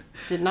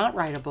did not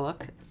write a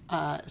book.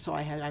 So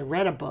I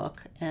read a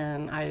book,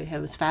 and I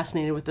was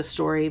fascinated with the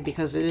story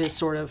because it is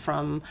sort of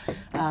from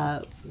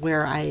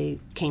where I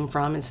came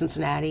from in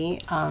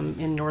Cincinnati,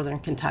 in northern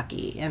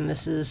Kentucky. And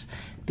this is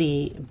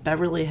the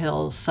Beverly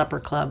Hills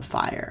Supper Club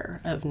fire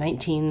of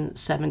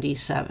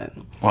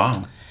 1977.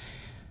 Wow.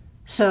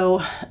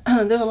 So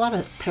there's a lot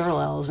of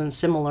parallels and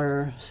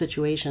similar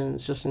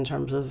situations just in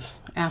terms of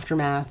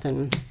aftermath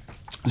and...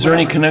 Is there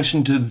any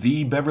connection to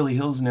the Beverly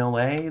Hills in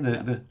L.A.?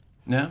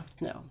 No?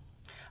 No.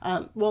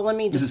 Well, let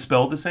me just... Is it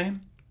spelled the same?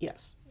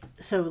 Yes.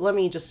 So let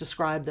me just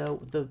describe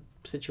the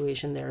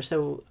situation there.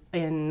 So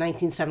in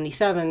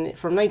 1977,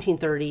 from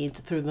 1930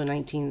 through the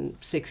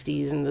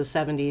 1960s and the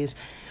 70s,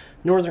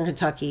 northern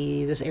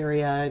Kentucky, this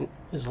area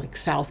was like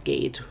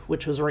Southgate,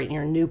 which was right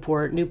near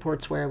Newport.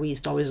 Newport's where we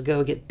used to always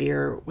go get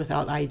beer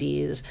without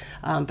IDs.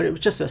 But it was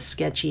just a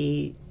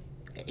sketchy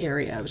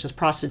area. It was just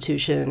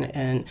prostitution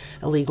and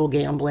illegal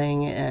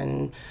gambling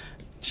and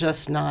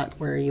just not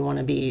where you want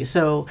to be.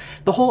 So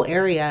the whole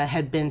area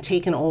had been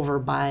taken over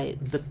by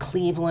the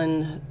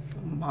Cleveland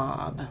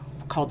mob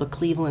called the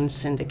Cleveland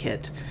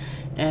Syndicate.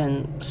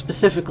 And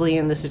specifically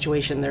in this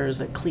situation, there's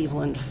a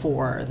Cleveland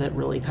Four that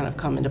really kind of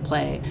come into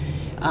play.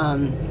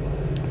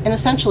 And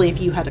essentially,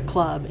 if you had a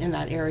club in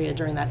that area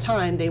during that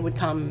time, they would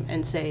come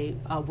and say,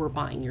 we're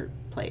buying your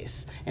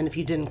place. And if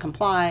you didn't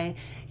comply,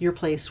 your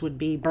place would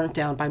be burnt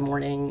down by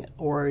morning,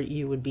 or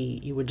you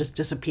would just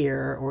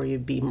disappear, or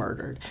you'd be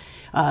murdered.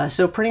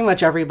 So pretty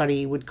much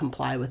everybody would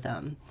comply with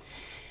them.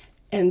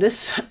 And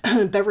this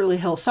Beverly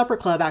Hills Supper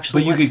Club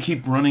actually... But you could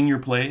keep running your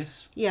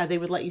place? Yeah, they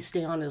would let you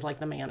stay on as like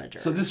the manager.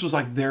 So this was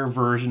like their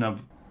version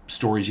of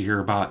stories you hear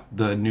about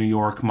the New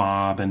York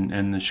mob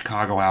and the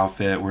Chicago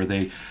outfit, where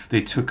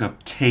they took a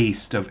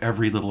taste of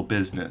every little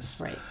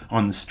business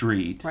on the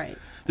street. Right.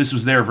 This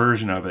was their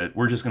version of it.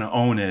 We're just going to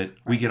own it. Right.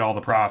 We get all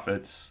the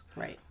profits.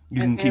 Right. You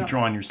can keep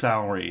drawing your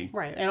salary.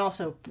 Right. And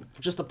also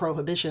just the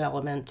prohibition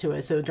element to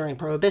it. So during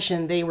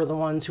Prohibition, they were the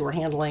ones who were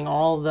handling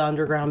all the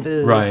underground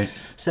booze. Right.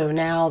 So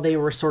now they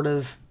were sort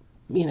of,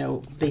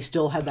 they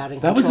still had that in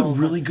control. That was a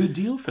really good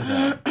deal for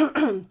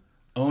them.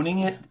 Owning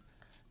it,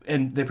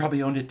 and they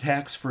probably owned it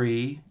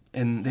tax-free,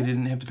 and they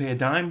didn't have to pay a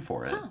dime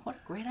for it. Oh, what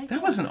a great idea.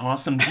 That was an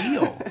awesome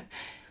deal.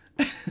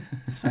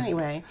 So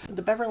anyway,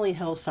 the Beverly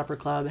Hills Supper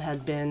Club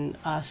had been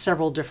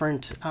several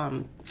different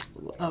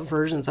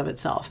versions of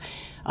itself.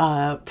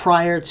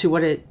 Prior to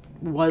what it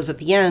was at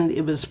the end,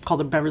 it was called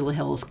the Beverly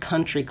Hills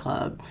Country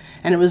Club.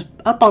 And it was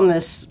up on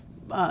this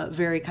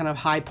very kind of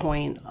high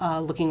point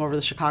looking over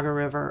the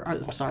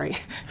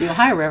the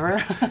Ohio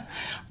River.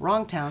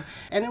 Wrong town.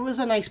 And it was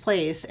a nice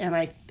place.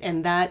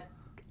 And that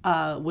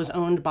was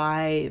owned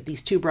by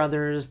these two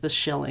brothers, the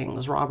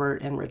Schillings,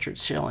 Robert and Richard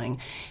Schilling.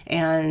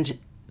 And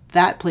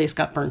that place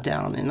got burnt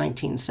down in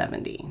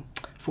 1970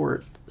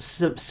 for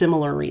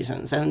similar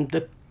reasons. And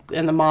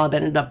the mob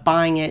ended up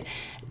buying it.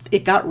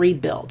 It got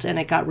rebuilt, and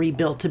it got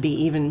rebuilt to be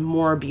even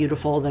more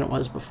beautiful than it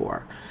was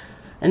before.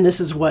 And this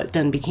is what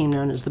then became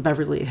known as the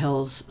Beverly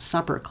Hills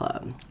Supper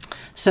Club.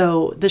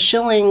 So the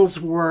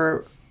Schillings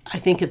were, I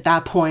think at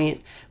that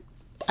point,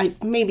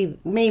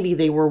 maybe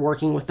they were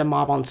working with the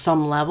mob on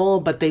some level,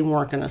 but they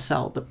weren't going to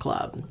sell the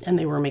club. And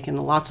they were making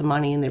lots of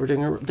money, and they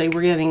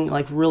were getting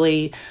like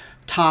really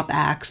top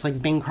acts like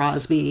Bing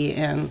Crosby.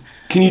 And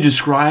can you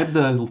describe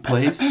the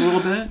place a little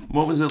bit?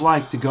 What was it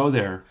like to go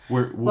there?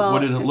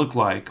 What did it look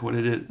like? What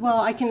did it? Well,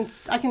 I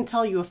can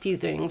tell you a few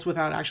things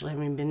without actually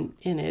having been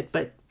in it.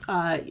 But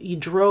you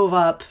drove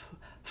up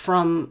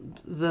from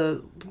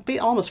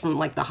almost from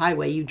like the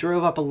highway. You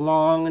drove up a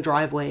long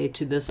driveway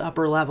to this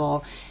upper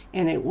level,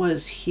 and it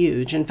was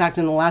huge. In fact,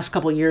 in the last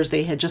couple of years,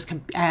 they had just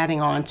kept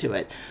adding on to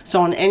it.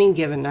 So on any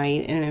given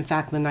night, and in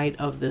fact the night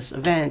of this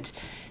event,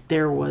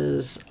 there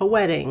was a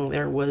wedding,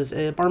 there was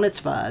a bar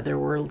mitzvah, there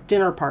were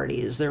dinner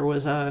parties, there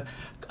was a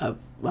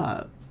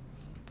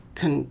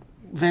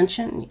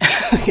convention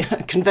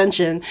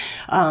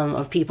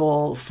of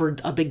people for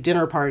a big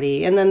dinner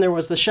party, and then there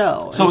was the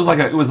show. So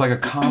it was like a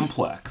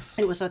complex.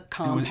 It was a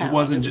compound. It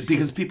wasn't just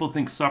because people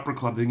think supper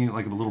club, they think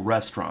like a little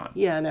restaurant.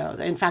 Yeah, no.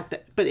 In fact,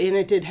 and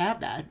it did have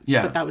that.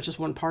 Yeah. But that was just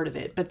one part of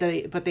it. But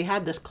they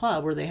had this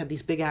club where they had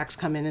these big acts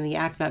come in, and the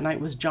act that night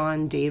was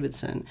John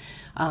Davidson.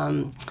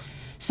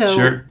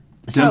 Sure.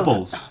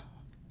 Dimples.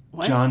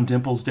 What? John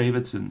Dimples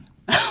Davidson.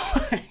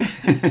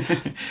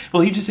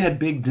 Well, he just had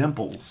big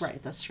dimples.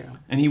 Right, that's true.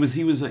 And he was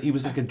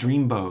like a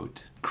dreamboat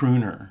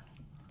crooner.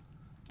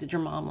 Did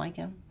your mom like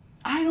him?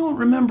 I don't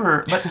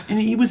remember, but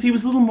he was a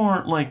little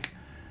more like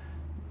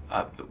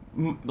a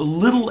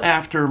little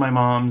after my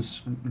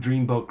mom's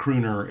dreamboat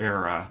crooner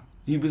era.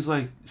 He was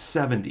like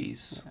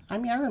 70s. I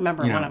mean, I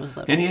remember when I was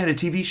little. And he had a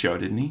TV show,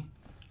 didn't he?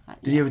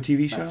 Did he have a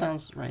TV show? That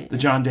sounds right. The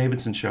John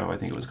Davidson Show, I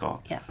think it was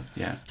called. Yeah.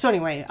 Yeah. So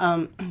anyway,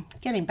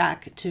 getting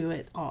back to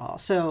it all.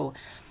 So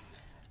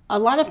a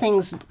lot of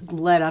things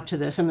led up to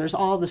this, and there's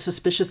all the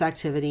suspicious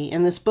activity.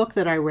 In this book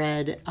that I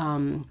read,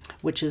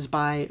 which is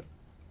by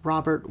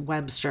Robert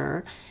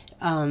Webster,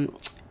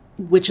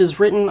 which is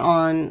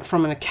written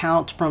from an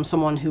account from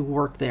someone who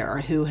worked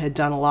there, who had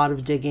done a lot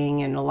of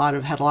digging and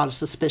had a lot of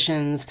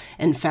suspicions,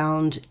 and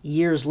found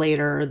years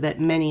later that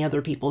many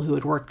other people who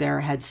had worked there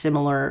had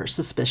similar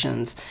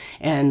suspicions.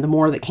 And the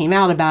more that came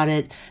out about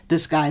it,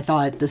 this guy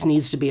thought this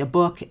needs to be a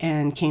book,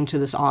 and came to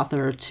this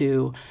author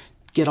to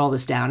get all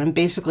this down. And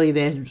basically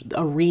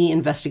a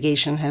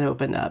re-investigation had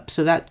opened up.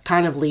 So that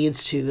kind of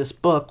leads to this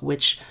book,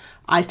 which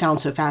I found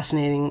so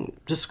fascinating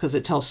just because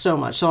it tells so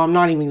much. So I'm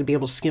not even going to be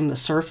able to skim the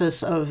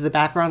surface of the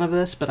background of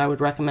this, but I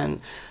would recommend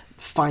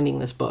finding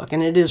this book.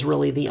 And it is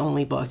really the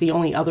only book. The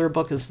only other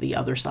book is the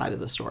other side of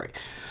the story.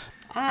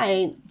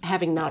 I,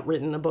 having not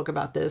written a book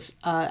about this,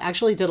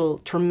 actually did a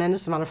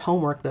tremendous amount of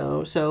homework,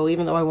 though. So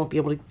even though I won't be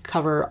able to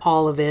cover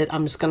all of it,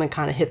 I'm just going to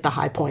kind of hit the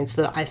high points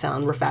that I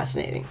found were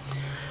fascinating.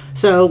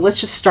 So let's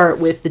just start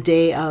with the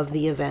day of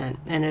the event.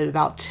 And at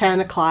about 10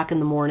 o'clock in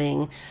the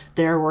morning,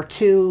 there were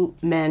two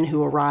men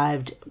who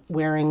arrived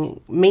wearing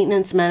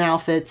maintenance men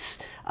outfits.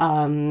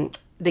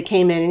 They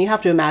came in, and you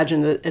have to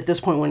imagine that at this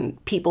point when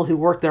people who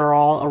work there are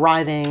all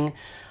arriving,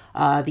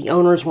 The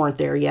owners weren't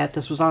there yet.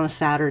 This was on a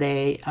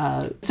Saturday.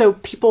 So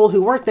people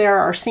who work there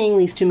are seeing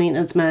these two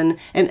maintenance men,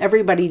 and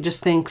everybody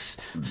just thinks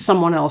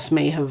someone else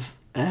may have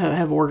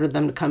ordered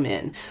them to come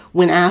in.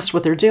 When asked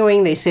what they're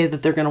doing, they say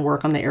that they're going to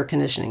work on the air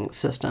conditioning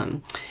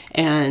system.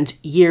 And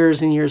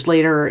years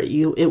later,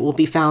 it will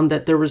be found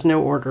that there was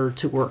no order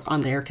to work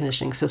on the air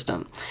conditioning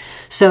system.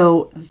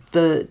 So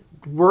the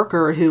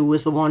worker who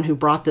was the one who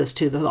brought this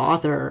to the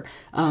author,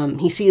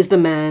 he sees the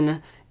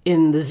men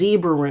in the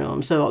zebra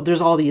room. So there's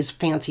all these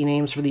fancy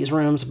names for these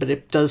rooms, but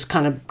it does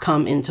kind of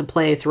come into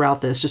play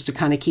throughout this just to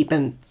kind of keep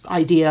an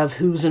idea of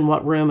who's in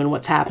what room and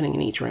what's happening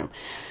in each room.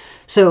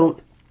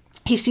 So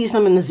he sees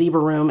them in the zebra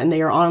room, and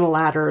they are on a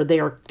ladder. They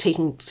are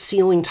taking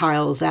ceiling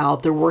tiles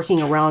out. They're working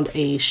around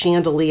a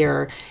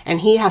chandelier,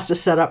 and he has to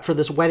set up for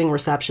this wedding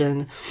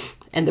reception.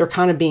 And they're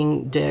kind of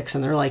being dicks,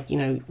 and they're like,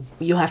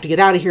 you have to get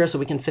out of here so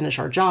we can finish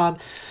our job.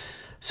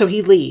 So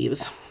he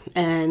leaves,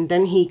 and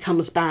then he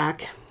comes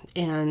back,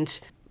 and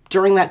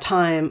during that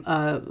time,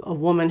 a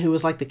woman who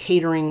was like the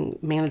catering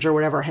manager or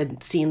whatever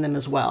had seen them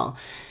as well.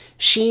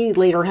 She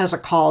later has a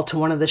call to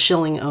one of the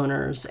shilling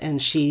owners,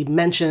 and she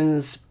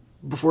mentions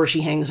before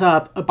she hangs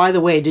up, oh, by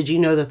the way, did you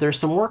know that there's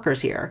some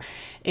workers here?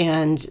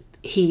 And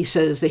he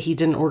says that he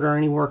didn't order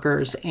any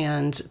workers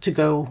and to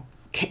go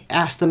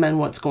ask the men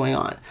what's going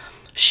on.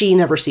 She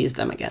never sees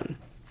them again.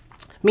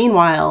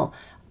 Meanwhile,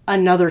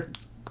 another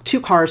 2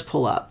 cars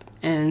pull up,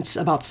 and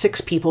about 6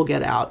 people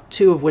get out,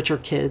 2 of which are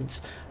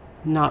kids.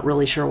 Not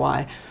really sure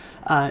why.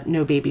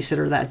 No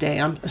babysitter that day,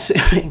 I'm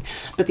assuming.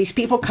 But these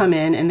people come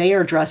in, and they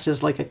are dressed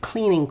as like a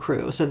cleaning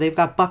crew. So they've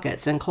got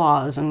buckets and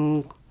claws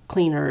and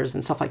cleaners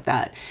and stuff like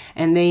that.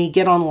 And they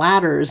get on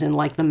ladders in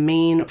like the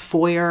main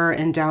foyer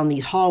and down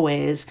these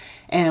hallways.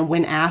 And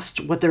when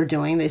asked what they're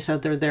doing, they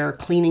said they're there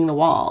cleaning the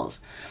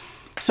walls.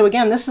 So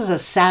again, this is a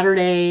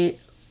Saturday,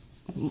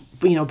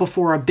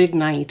 before a big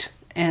night.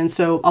 And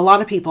so a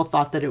lot of people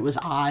thought that it was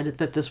odd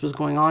that this was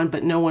going on,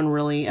 but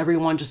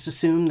everyone just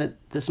assumed that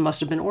this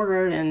must have been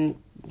ordered, and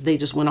they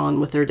just went on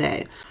with their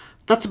day.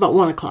 That's about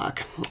 1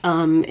 o'clock.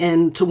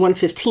 And to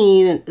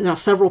 1:15, now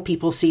several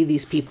people see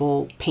these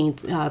people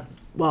paint,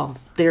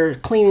 they're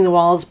cleaning the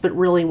walls, but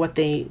really what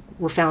they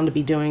were found to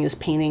be doing is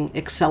painting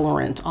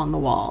accelerant on the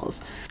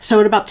walls. So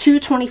at about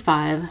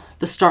 2:25,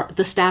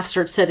 the staff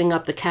starts setting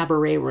up the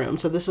cabaret room.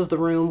 So this is the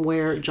room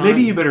where John...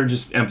 Maybe you better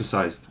just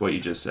emphasize what you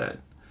just said.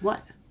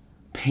 What?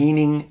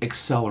 Painting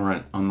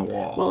accelerant on the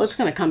walls. Well, it's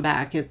going to come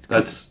back.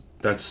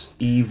 That's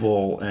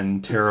evil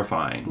and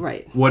terrifying.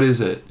 Right. What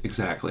is it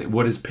exactly?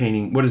 What is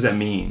painting? What does that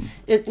mean?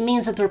 It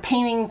means that they're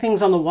painting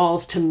things on the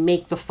walls to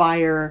make the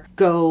fire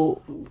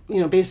go,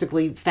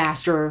 basically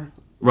faster,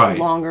 right,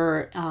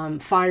 longer.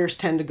 Fires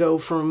tend to go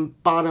from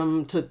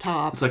bottom to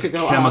top. It's like to a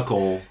go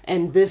chemical. Up,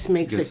 and this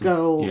makes it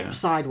go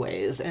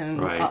sideways and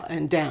right,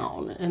 and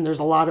down. And there's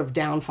a lot of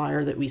down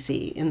fire that we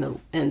see in the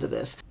end of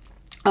this.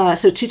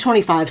 So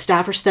 2:25,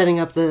 staff are setting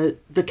up the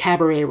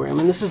cabaret room,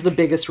 and this is the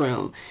biggest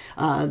room.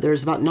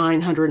 There's about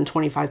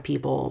 925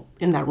 people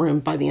in that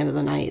room by the end of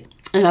the night,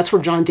 and that's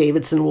where John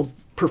Davidson will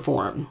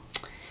perform.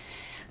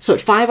 So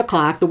at 5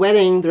 o'clock, the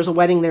wedding, there's a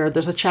wedding there.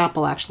 There's a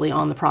chapel actually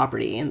on the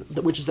property,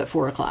 which is at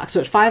 4 o'clock. So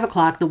at 5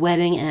 o'clock, the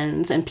wedding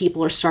ends, and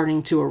people are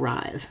starting to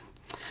arrive.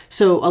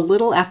 So a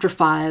little after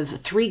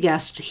 5, 3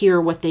 guests hear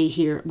what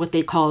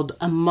they called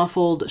a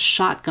muffled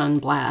shotgun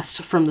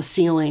blast from the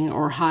ceiling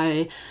or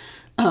high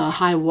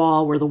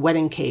wall where the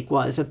wedding cake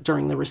was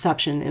during the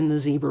reception in the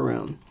zebra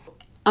room.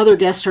 Other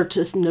guests start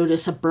to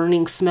notice a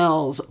burning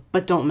smells,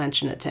 but don't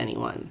mention it to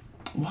anyone.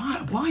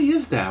 Why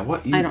is that?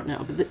 I don't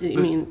know. But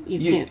you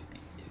can't.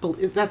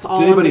 That's all.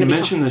 Did anybody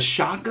mention the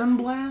shotgun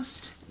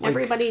blast?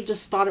 Everybody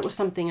just thought it was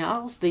something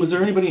else. Was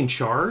there anybody in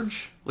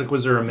charge? Like,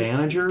 was there a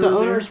manager? The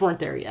owners weren't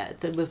there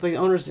yet. The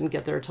owners didn't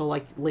get there till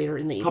like later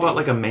in the evening. How about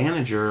like a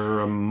manager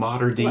or a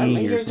mater d?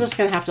 You're just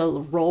gonna have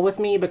to roll with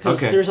me because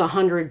there's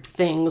 100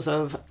 things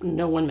of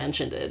no one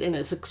mentioned it, and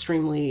it's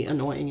extremely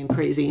annoying and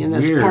crazy. And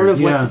that's weird. Part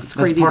of what's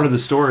crazy. That's part of the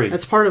story.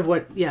 That's part of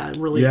what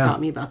really got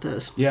me about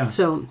this. Yeah.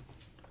 So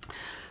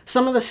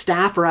some of the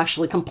staff are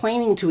actually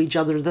complaining to each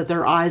other that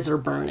their eyes are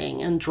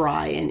burning and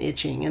dry and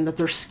itching, and that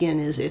their skin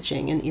is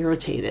itching and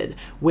irritated,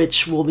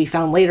 which will be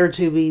found later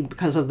to be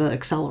because of the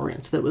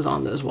accelerant that was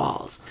on those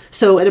walls.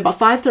 So at about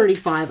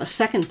 5:35, a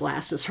second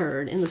blast is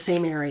heard in the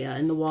same area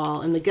in the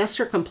wall, and the guests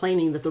are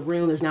complaining that the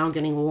room is now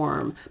getting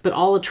warm, but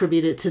all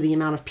attribute it to the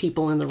amount of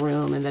people in the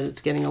room and that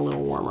it's getting a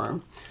little warmer.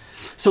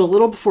 So a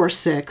little before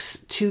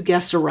 6, 2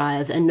 guests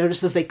arrive and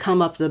notice as they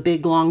come up the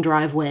big long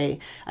driveway,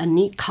 a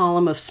neat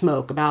column of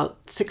smoke about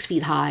 6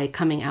 feet high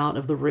coming out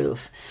of the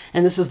roof.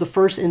 And this is the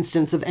first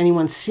instance of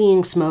anyone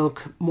seeing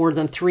smoke more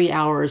than 3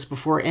 hours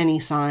before any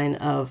sign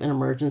of an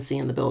emergency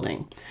in the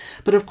building.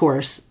 But of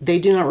course, they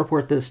do not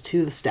report this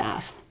to the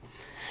staff.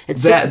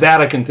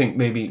 That I can think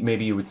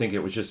maybe you would think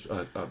it was just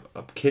a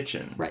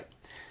kitchen. Right.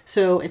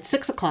 So at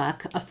 6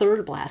 o'clock, a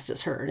third blast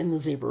is heard in the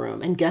zebra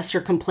room, and guests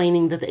are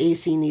complaining that the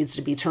AC needs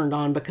to be turned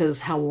on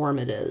because how warm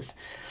it is.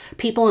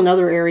 People in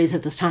other areas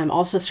at this time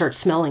also start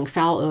smelling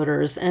foul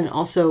odors, and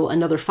also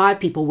another 5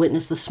 people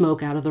witness the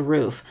smoke out of the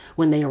roof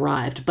when they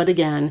arrived. But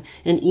again,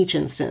 in each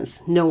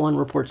instance, no one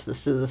reports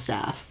this to the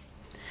staff.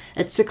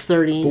 At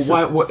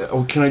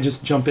 6:30... Can I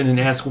just jump in and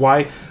ask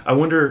why? I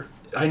wonder...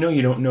 I know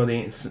you don't know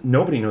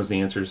nobody knows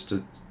the answers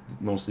to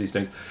most of these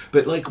things,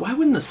 but like, why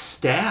wouldn't the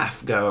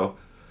staff go,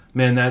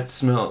 man,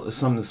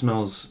 something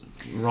smells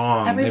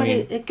wrong? Everybody,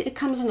 it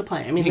comes into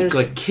play. I mean, there's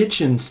like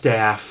kitchen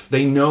staff,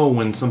 they know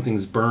when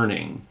something's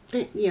burning.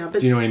 Yeah, but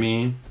do you know what I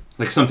mean?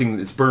 Like something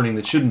that's burning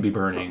that shouldn't be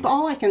burning.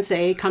 All I can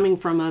say, coming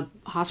from a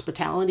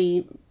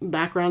hospitality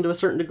background to a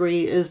certain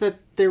degree, is that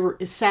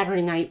it's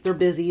Saturday night, they're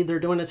busy, they're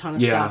doing a ton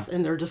of stuff,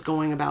 and they're just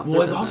going about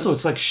their business.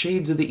 It's like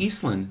shades of the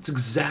Eastland. It's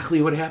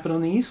exactly what happened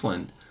on the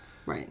Eastland.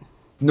 Right.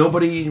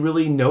 Nobody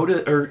really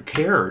noticed or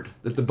cared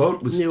that the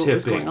boat was tipping. What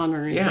was going on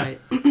underneath, right.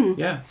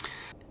 Yeah.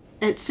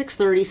 At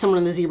 6:30, someone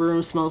in the zebra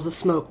room smells the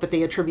smoke, but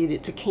they attribute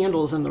it to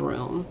candles in the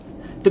room.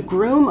 The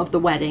groom of the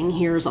wedding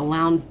hears a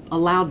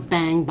loud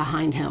bang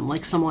behind him,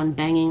 like someone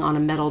banging on a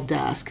metal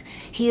desk.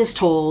 He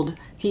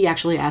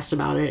actually asked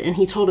about it, and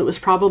he told it was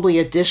probably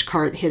a dish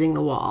cart hitting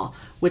the wall,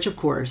 which, of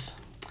course,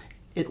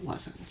 it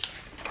wasn't.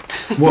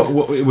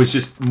 Well, it was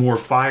just more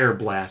fire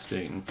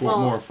blasting,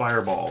 more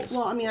fireballs.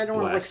 Well, I mean, I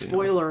don't want to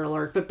spoiler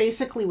alert, but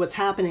basically what's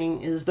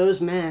happening is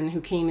those men who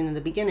came in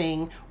the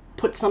beginning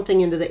put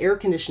something into the air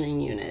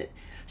conditioning unit.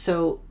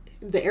 So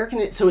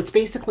it's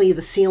basically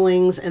the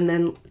ceilings, and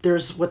then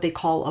there's what they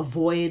call a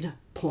void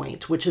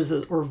point,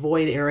 or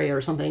void area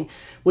or something,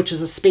 which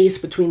is a space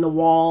between the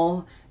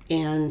wall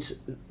and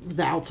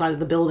the outside of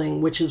the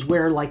building, which is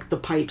where like the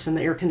pipes and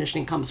the air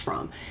conditioning comes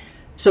from.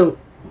 So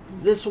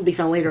this will be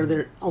found later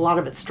that a lot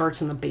of it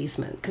starts in the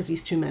basement, because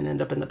these 2 men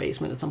end up in the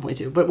basement at some point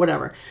too, but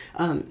whatever.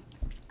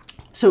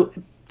 So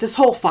this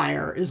whole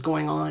fire is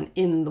going on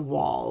in the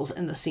walls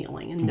and the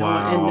ceiling, and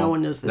no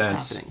one knows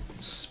that's happening.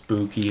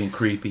 Spooky and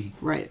creepy.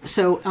 Right.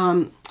 So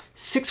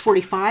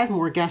 6:45,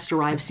 more guests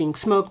arrive seeing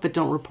smoke but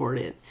don't report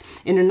it.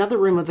 In another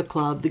room of the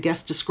club, the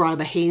guests describe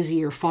a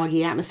hazy or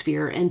foggy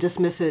atmosphere and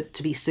dismiss it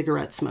to be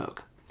cigarette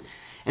smoke.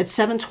 At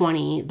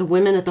 7:20, the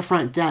women at the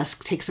front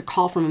desk takes a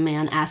call from a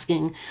man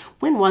asking,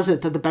 when was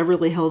it that the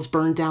Beverly Hills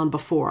burned down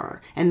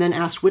before? And then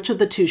asked which of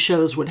the 2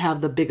 shows would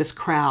have the biggest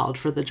crowd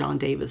for the John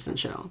Davidson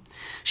show.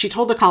 She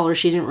told the caller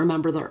she didn't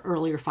remember the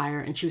earlier fire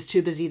and she was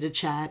too busy to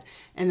chat.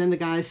 And then the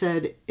guy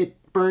said it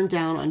burned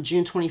down on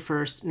June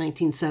 21st,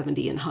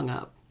 1970, and hung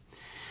up.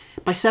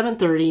 By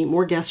 7:30,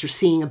 more guests are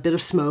seeing a bit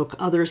of smoke,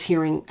 others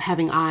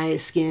having eye,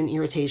 skin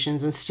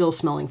irritations, and still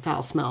smelling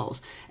foul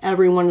smells.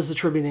 Everyone is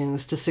attributing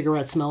this to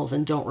cigarette smells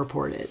and don't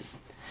report it.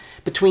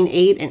 Between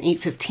 8 and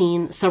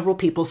 8:15, several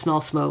people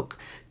smell smoke,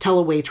 tell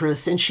a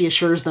waitress, and she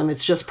assures them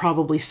it's just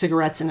probably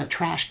cigarettes in a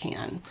trash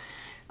can.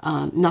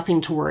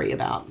 Nothing to worry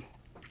about.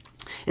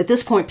 At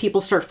this point,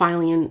 people start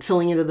filling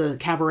into the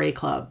cabaret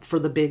club for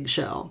the big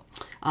show.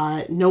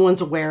 No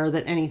one's aware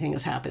that anything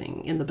is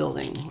happening in the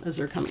building as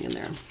they're coming in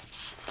there.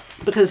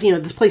 Because,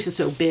 this place is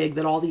so big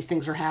that all these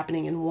things are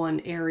happening in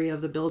one area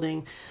of the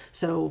building.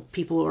 So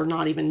people are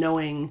not even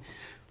knowing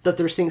that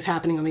there's things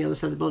happening on the other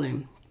side of the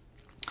building.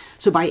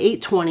 So by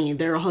 8:20,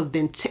 there have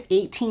been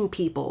 18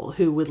 people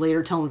who would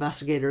later tell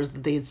investigators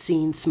that they had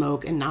seen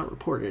smoke and not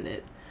reported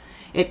it.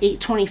 At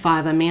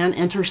 8:25, a man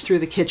enters through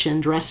the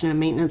kitchen dressed in a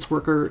maintenance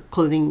worker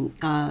clothing,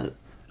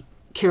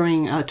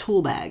 carrying a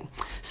tool bag.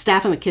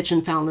 Staff in the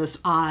kitchen found this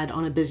odd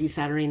on a busy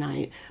Saturday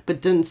night, but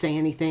didn't say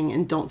anything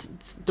and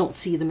don't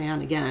see the man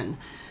again.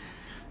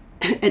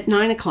 At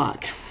 9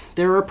 o'clock,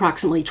 there are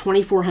approximately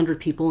 2,400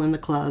 people in the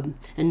club,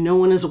 and no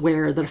one is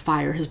aware that a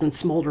fire has been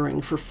smoldering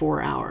for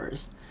 4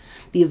 hours.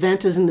 The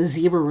event in the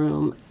zebra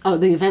room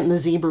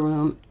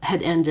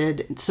had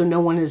ended, so no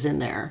one is in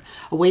there.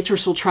 A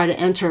waitress will try to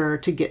enter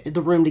to get the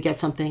room to get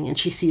something, and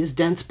she sees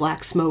dense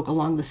black smoke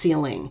along the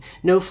ceiling.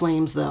 No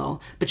flames,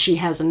 though, but she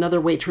has another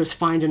waitress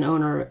find an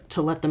owner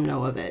to let them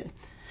know of it.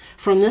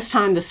 From this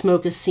time, the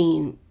smoke is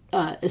seen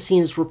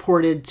as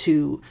reported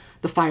to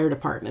the fire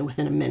department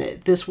within a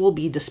minute. This will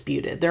be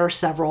disputed. There are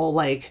several,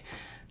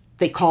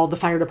 they called the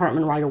fire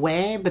department right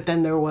away, but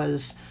then there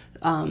was...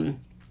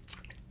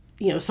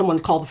 someone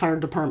called the fire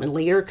department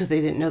later because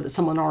they didn't know that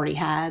someone already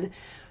had.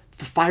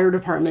 The fire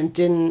department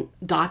didn't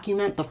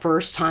document the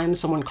first time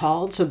someone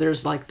called, so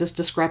there's this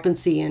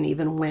discrepancy in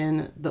even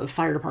when the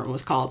fire department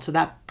was called. So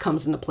that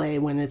comes into play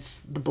when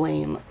it's the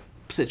blame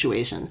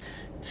situation.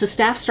 So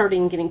staff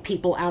starting getting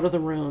people out of the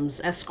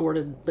rooms,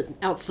 escorted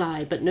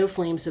outside, but no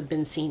flames have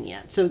been seen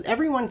yet. So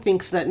everyone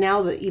thinks that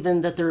now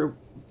that they're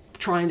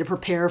trying to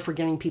prepare for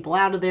getting people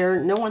out of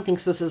there, no one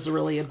thinks this is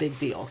really a big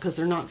deal because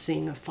they're not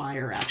seeing a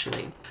fire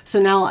actually.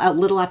 So now at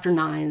little after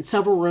 9,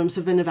 several rooms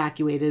have been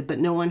evacuated, but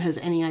no one has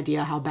any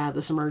idea how bad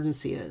this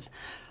emergency is.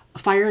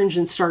 Fire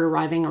engines start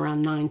arriving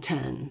around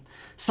 9:10.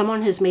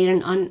 Someone has made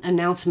an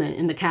announcement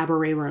in the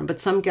cabaret room,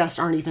 but some guests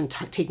aren't even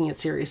taking it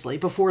seriously.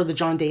 Before the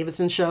John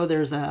Davidson show,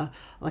 there's a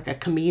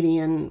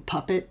comedian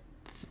puppet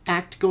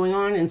act going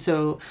on. And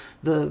so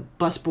the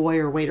busboy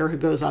or waiter who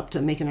goes up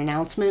to make an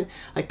announcement,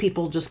 like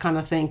people just kind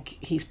of think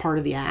he's part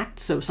of the act.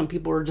 So some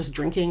people are just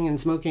drinking and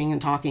smoking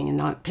and talking and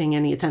not paying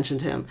any attention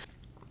to him.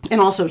 And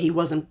also he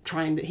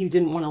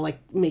didn't want to like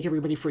make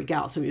everybody freak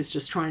out. So he was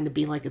just trying to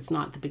be like, it's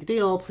not the big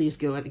deal. Please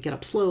get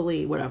up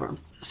slowly, whatever.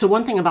 So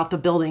one thing about the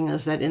building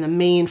is that in the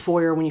main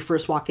foyer, when you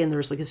first walk in,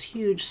 there's like this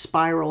huge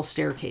spiral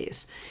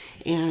staircase,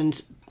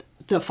 and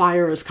the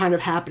fire is kind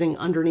of happening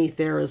underneath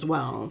there as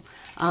well.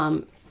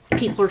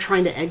 People are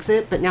trying to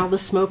exit, but now the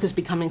smoke is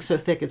becoming so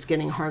thick, it's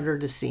getting harder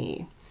to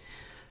see.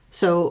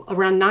 So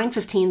around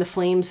 9:15, the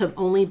flames have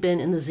only been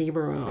in the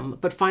zebra room,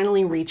 but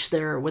finally reached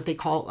their what they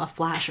call a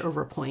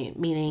flashover point,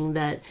 meaning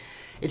that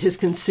it has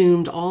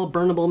consumed all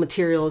burnable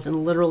materials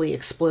and literally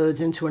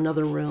explodes into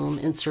another room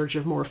in search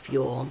of more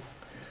fuel.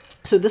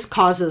 So this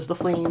causes the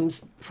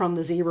flames from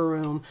the zebra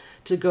room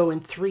to go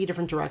in 3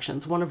 different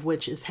directions, one of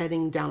which is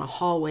heading down a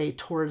hallway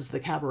towards the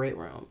cabaret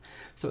room.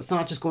 So it's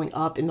not just going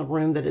up in the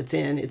room that it's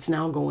in, it's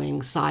now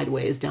going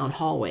sideways down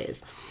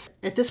hallways.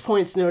 At this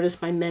point, it's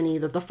noticed by many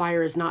that the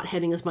fire is not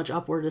heading as much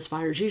upward as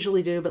fires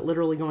usually do, but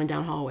literally going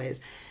down hallways.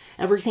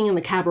 Everything in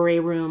the cabaret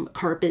room,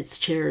 carpets,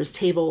 chairs,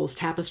 tables,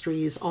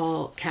 tapestries,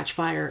 all catch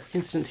fire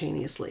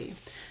instantaneously.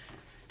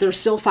 There's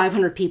still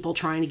 500 people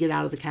trying to get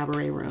out of the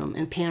cabaret room,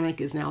 and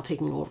panic is now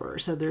taking over.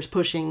 So there's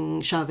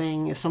pushing,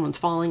 shoving. If someone's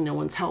falling, no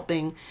one's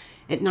helping.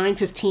 At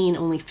 9:15,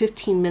 only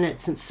 15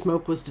 minutes since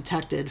smoke was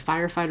detected,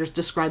 firefighters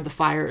described the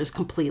fire as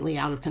completely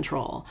out of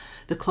control.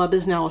 The club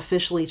is now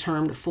officially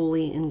termed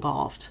fully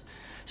engulfed.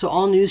 So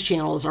all news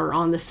channels are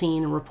on the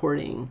scene and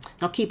reporting.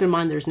 Now keep in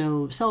mind there's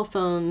no cell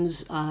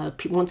phones.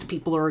 Once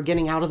people are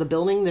getting out of the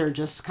building, they're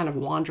just kind of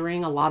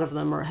wandering. A lot of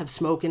them have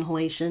smoke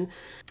inhalation.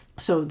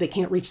 So they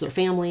can't reach their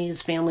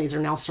families. Families are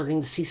now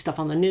starting to see stuff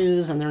on the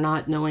news, and they're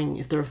not knowing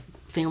if their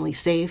family's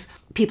safe.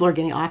 People are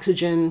getting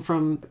oxygen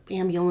from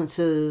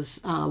ambulances,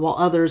 while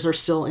others are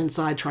still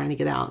inside trying to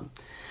get out.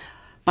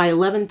 By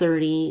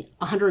 11:30,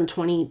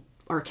 120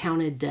 are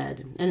counted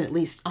dead, and at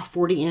least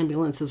 40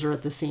 ambulances are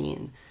at the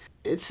scene.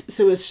 It's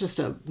just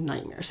a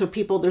nightmare. So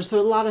there's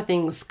a lot of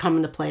things come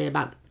into play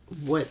about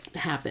what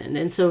happened.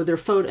 And so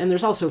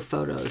there's also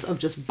photos of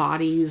just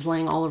bodies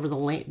laying all over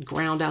the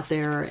ground out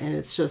there, and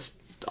it's just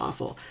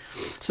awful.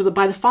 So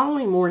by the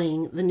following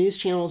morning, the news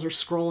channels are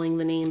scrolling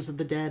the names of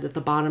the dead at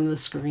the bottom of the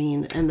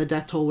screen, and the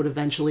death toll would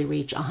eventually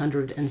reach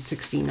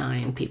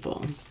 169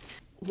 people.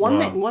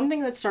 One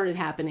thing that started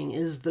happening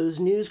is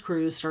those news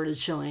crews started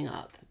showing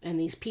up, and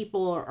these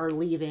people are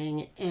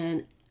leaving,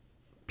 and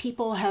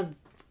people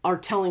are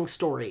telling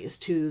stories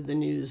to the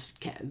news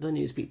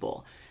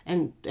people,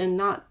 and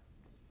not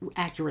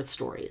accurate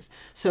stories.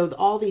 So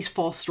all these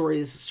false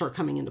stories start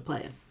coming into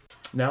play.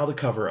 Now the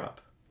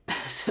cover-up.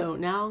 So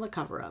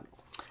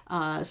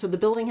the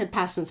building had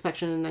passed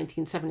inspection in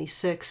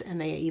 1976, and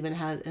they even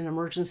had an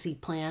emergency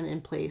plan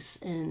in place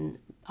in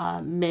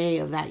May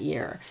of that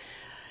year.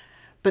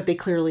 But they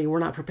clearly were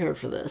not prepared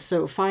for this.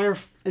 So fire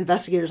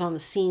investigators on the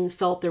scene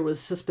felt there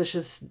was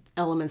suspicious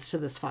elements to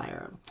this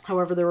fire.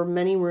 However, there were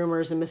many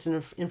rumors and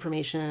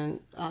misinformation,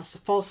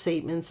 false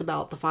statements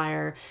about the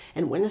fire,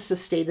 and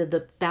witnesses stated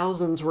that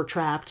thousands were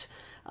trapped.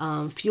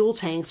 Fuel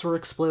tanks were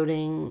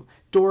exploding.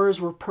 Doors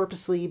were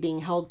purposely being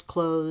held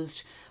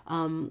closed.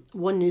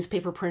 One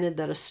newspaper printed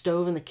that a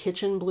stove in the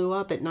kitchen blew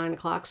up at 9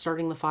 o'clock,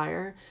 starting the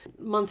fire.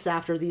 Months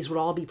after, these would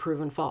all be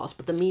proven false,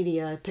 but the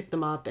media picked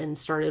them up and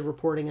started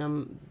reporting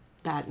them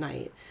that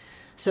night.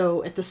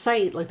 So at the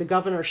site, like, the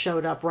governor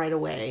showed up right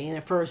away, and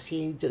at first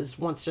he just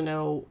wants to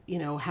know,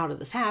 how did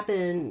this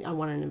happen? I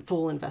want a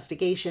full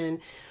investigation.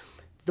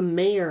 The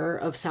mayor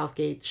of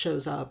Southgate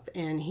shows up,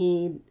 and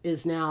he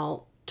is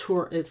now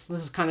this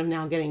is kind of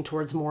now getting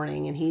towards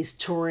morning, and he's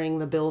touring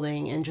the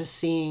building and just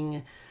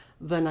seeing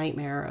the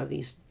nightmare of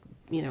these,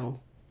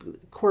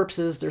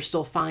 corpses they're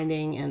still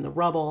finding and the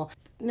rubble.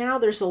 Now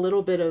there's a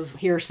little bit of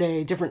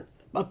hearsay, different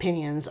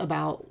opinions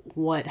about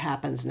what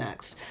happens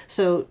next.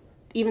 So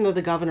even though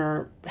the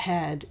governor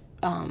had,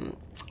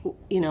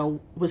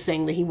 was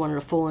saying that he wanted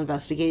a full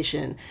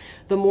investigation,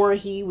 the more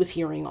he was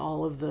hearing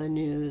all of the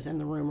news and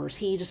the rumors,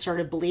 he just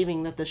started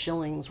believing that the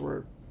Shillings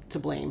were to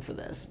blame for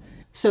this.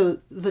 So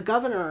the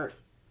governor,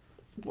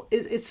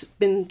 it's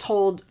been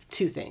told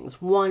 2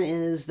 things. One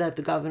is that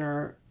the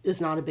governor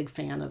is not a big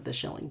fan of the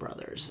Schilling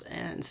brothers.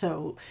 And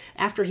so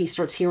after he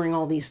starts hearing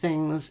all these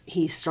things,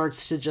 he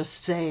starts to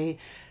just say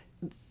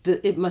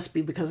that it must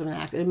be because of an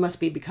act. It must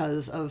be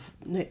because of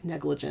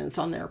negligence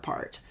on their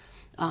part.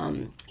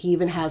 He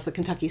even has the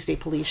Kentucky State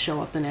Police show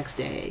up the next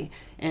day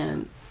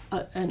and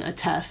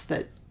attest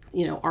that,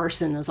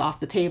 arson is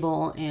off the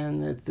table and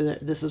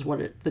that this is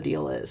what the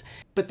deal is.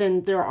 But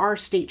then there are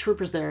state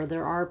troopers there.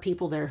 There are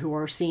people there who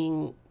are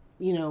seeing,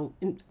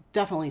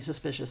 definitely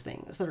suspicious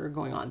things that are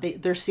going on.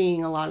 They're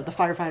seeing a lot of the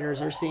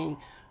firefighters are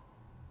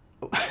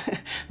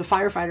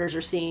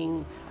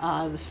seeing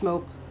the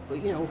smoke,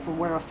 from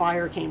where a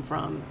fire came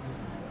from.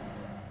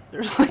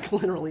 There's like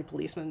literally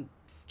policemen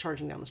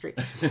charging down the street.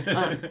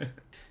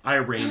 I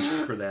arranged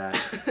for that.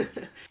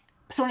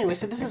 So anyway,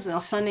 so this is a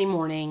Sunday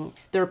morning.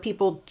 There are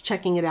people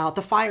checking it out.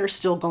 The fire's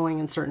still going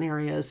in certain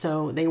areas,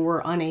 so they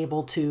were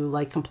unable to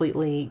like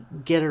completely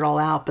get it all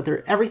out. But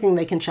everything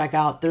they can check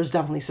out, there's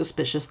definitely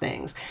suspicious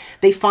things.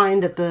 They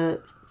find that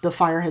the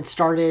fire had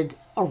started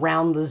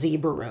around the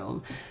zebra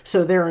room,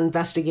 so they're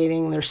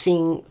investigating. They're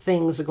seeing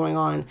things going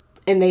on,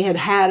 and they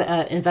had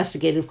an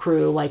investigative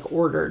crew like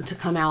ordered to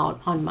come out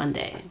on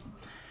Monday.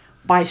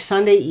 By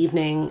Sunday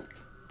evening,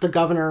 the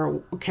governor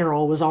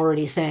Carroll was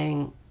already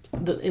saying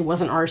it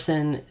wasn't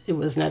arson, it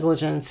was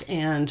negligence,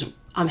 and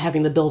I'm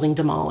having the building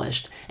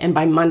demolished. And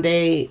by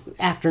Monday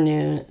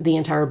afternoon, the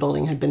entire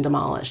building had been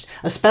demolished,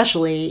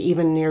 especially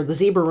even near the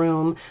zebra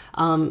room.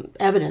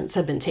 Evidence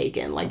had been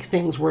taken, like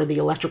things where the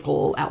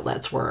electrical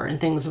outlets were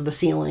and things of the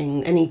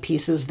ceiling, any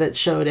pieces that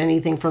showed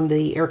anything from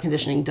the air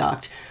conditioning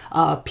duct,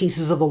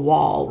 pieces of the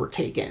wall were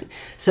taken.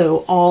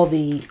 So all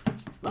the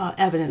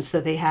evidence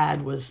that they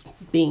had was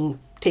being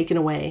taken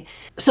away.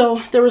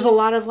 So there was a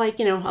lot of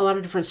a lot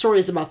of different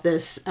stories about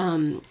this,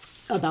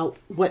 about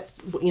what,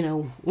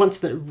 once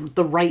the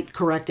right,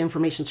 correct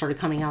information started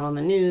coming out on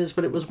the news.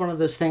 But it was one of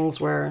those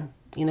things where,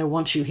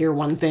 once you hear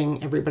one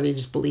thing, everybody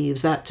just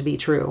believes that to be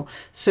true.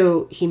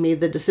 So he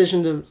made the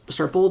decision to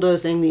start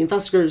bulldozing. The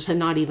investigators had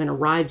not even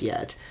arrived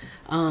yet.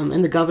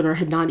 And the governor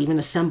had not even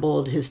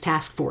assembled his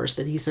task force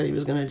that he said he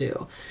was going to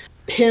do.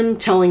 Him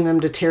telling them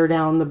to tear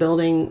down the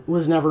building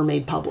was never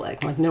made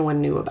public. Like, no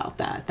one knew about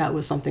that. That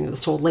was something that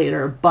was told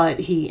later, but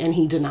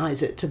he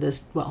denies it to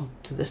this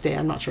day.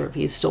 I'm not sure if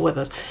he's still with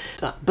us.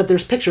 But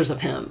there's pictures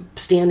of him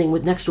standing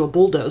next to a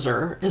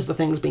bulldozer as the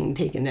thing's being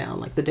taken down,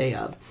 like the day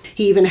of.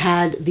 He even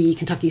had the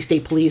Kentucky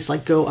State Police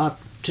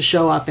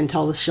show up and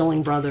tell the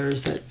Schilling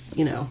brothers that,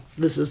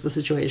 this is the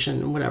situation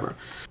and whatever.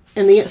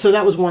 And so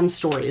that was one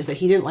story, is that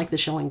he didn't like the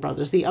Schilling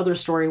brothers. The other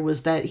story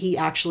was that he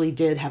actually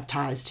did have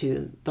ties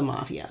to the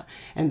mafia,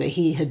 and that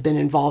he had been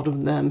involved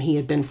with them. He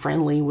had been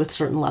friendly with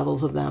certain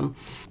levels of them.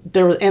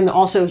 And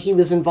also he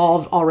was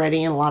involved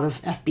already in a lot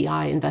of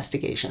FBI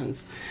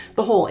investigations.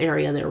 The whole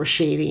area there was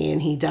shady,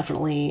 and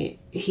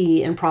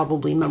he and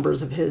probably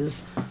members of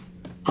his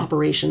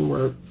operation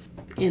were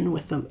in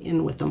with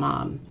the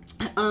mob.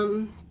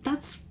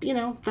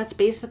 That's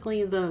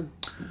basically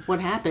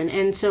what happened.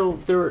 And so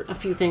there were a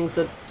few things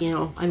that,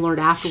 I learned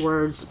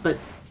afterwards, but,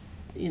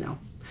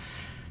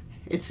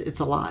 it's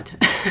a lot.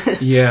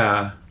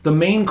 Yeah. The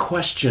main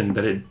question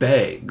that it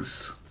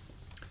begs,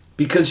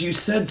 because you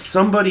said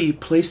somebody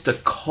placed a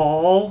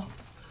call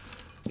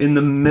in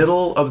the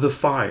middle of the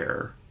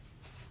fire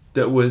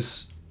that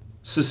was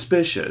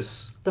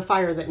suspicious. The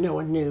fire that no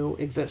one knew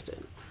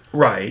existed.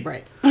 Right.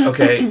 Right.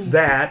 Okay,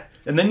 that.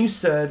 And then you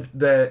said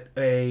that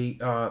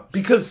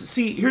because,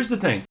 see, here's the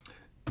thing.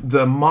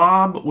 The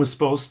mob was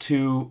supposed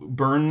to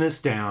burn this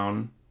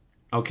down,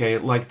 okay,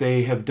 like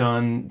they have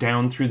done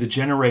down through the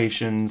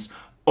generations,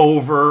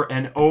 over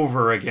and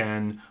over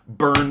again,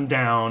 burn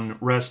down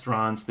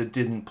restaurants that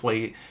didn't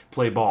play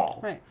ball.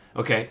 Right.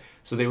 Okay,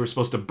 so they were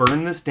supposed to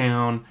burn this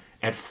down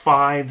at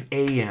 5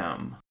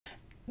 a.m.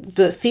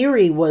 The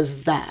theory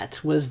was that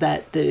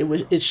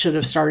it should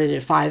have started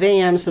at 5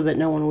 a.m. so that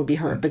no one would be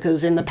hurt,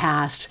 because in the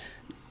past,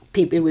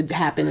 it would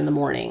happen in the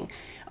morning,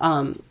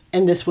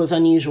 and this was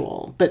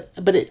unusual. But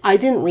I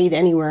didn't read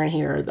anywhere in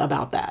here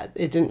about that.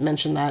 It didn't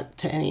mention that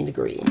to any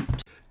degree.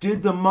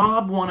 Did the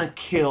mob want to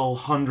kill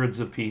hundreds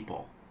of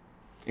people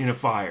in a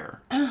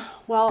fire?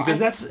 Well, because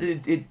that's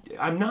it.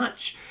 I'm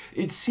not.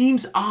 It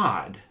seems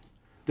odd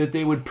that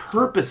they would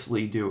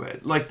purposely do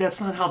it. Like, that's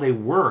not how they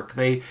work.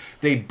 They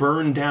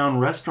burn down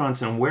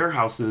restaurants and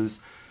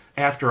warehouses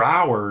after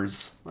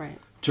hours, right,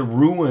 to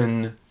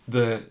ruin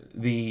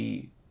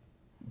the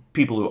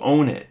people who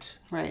own it.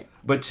 Right.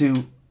 But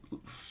to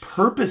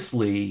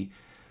purposely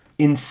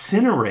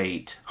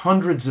incinerate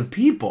hundreds of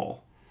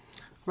people.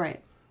 Right.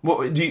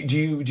 Well, do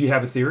you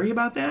have a theory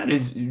about that?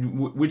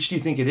 Which do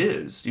you think it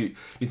is? Do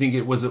you think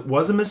it was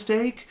a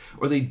mistake,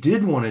 or they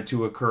did want it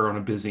to occur on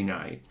a busy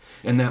night,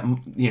 and that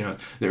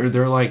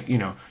they're like,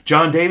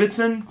 John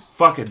Davidson,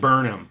 fuck it,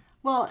 burn him.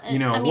 Well,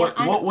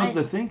 what was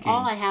the thinking?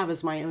 All I have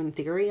is my own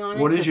theory on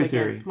it. What is your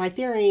theory? My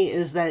theory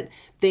is that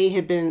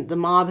the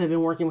mob had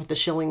been working with the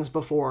Schillings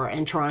before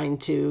and trying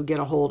to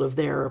get a hold of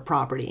their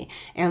property.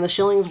 And the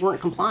Schillings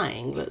weren't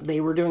complying. They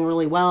were doing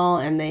really well,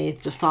 and they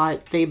just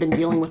thought they'd been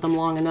dealing with them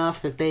long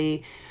enough that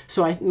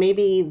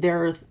maybe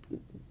they're,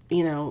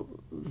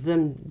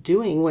 them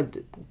doing what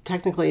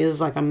technically is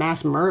like a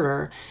mass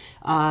murder,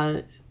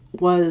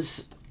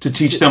 was... To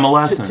teach them a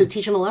lesson. To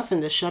teach him a lesson,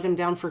 to shut him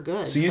down for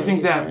good. So you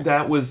think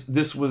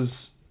this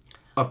was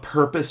a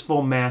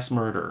purposeful mass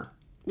murder?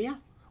 Yeah.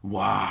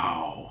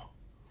 Wow.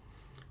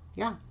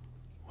 Yeah.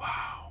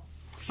 Wow.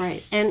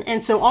 Right.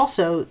 And so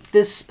also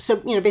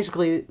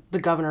basically the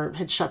governor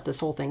had shut this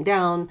whole thing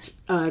down.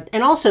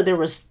 And also there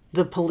was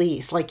the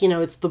police.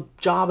 It's the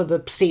job of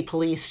the state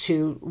police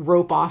to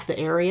rope off the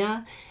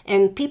area.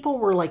 And people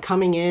were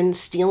coming in,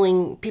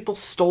 stealing. People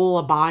stole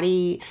a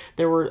body.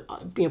 There were,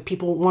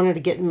 people wanted to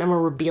get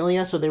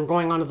memorabilia, so they were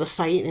going onto the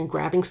site and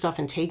grabbing stuff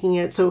and taking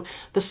it. So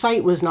the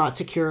site was not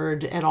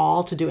secured at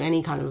all to do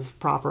any kind of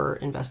proper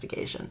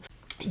investigation.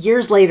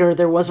 Years later,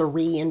 there was a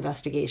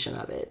re-investigation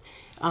of it.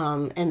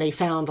 And they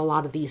found a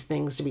lot of these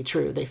things to be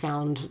true. They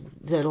found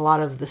that a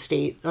lot of the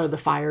state or the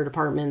fire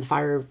department, the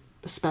fire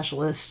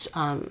specialists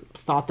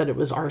thought that it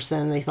was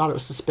arson. They thought it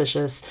was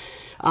suspicious.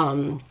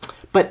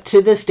 But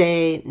to this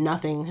day,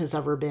 nothing has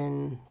ever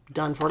been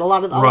done for it. A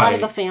lot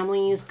of the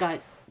families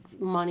got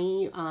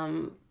money.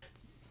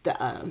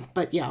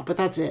 But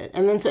that's it.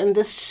 And then to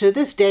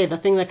this day, the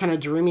thing that kind of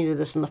drew me to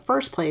this in the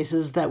first place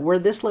is that where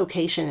this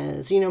location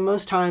is,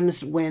 most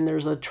times when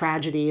there's a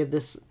tragedy of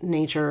this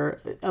nature,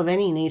 of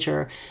any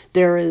nature,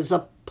 there is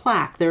a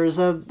plaque, there is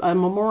a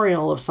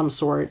memorial of some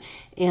sort,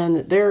 and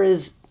there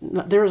is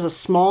a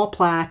small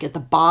plaque at the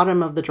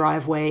bottom of the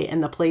driveway,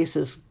 and the place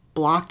is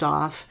blocked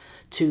off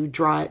to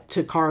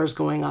cars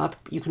going up.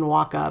 You can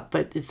walk up,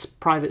 but it's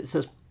private. It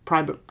says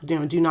private,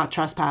 do not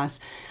trespass.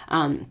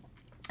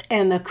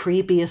 And the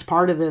creepiest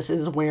part of this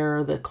is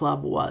where the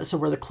club was. So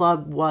where the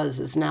club was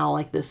is now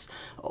like this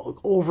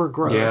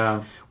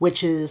overgrowth,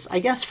 which is, I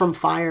guess, from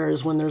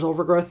fires. When there's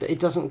overgrowth, it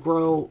doesn't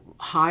grow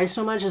high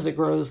so much as it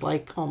grows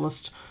like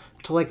almost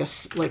to like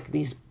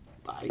these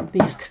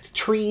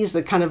trees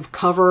that kind of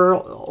cover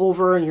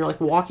over, and you're like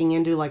walking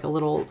into like a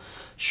little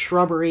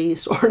shrubbery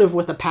sort of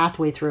with a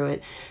pathway through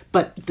it.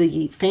 But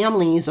the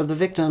families of the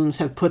victims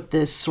have put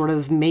this sort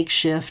of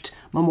makeshift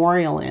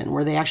memorial in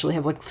where they actually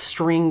have like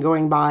string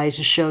going by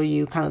to show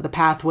you kind of the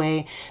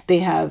pathway. They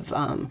have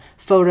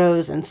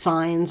photos and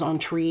signs on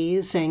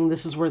trees saying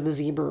this is where the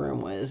zebra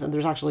room was, and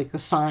there's actually like a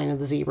sign of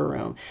the zebra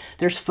room.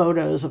 There's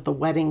photos of the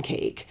wedding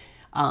cake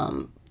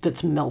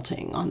that's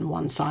melting on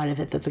one side of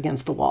it that's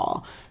against the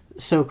wall.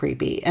 So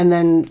creepy. And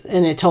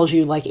it tells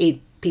you like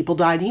 8 people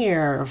died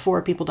here, or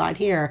 4 people died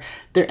here.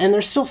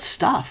 There's still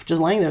stuff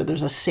just laying there.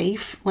 There's a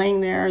safe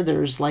laying there.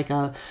 There's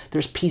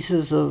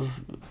pieces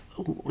of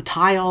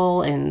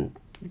tile, and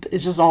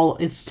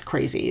it's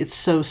crazy. It's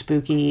so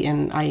spooky.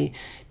 And I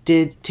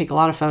did take a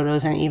lot of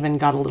photos and even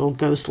got a little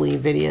ghostly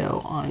video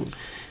on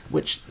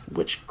which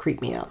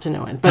creeped me out to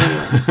no end. But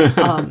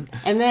anyway,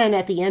 and then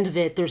at the end of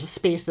it, there's a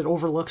space that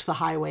overlooks the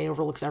highway,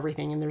 overlooks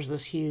everything, and there's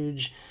this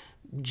huge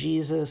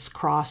Jesus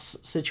cross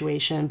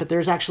situation. But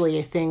there's actually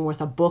a thing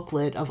with a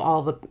booklet of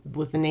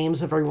with the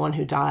names of everyone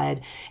who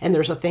died, and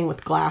there's a thing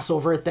with glass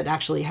over it that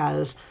actually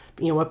has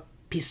a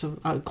piece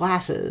of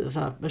glasses,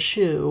 a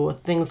shoe,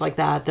 things like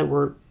that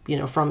were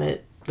from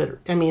it.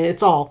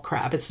 It's all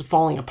crap. It's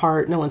falling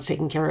apart. No one's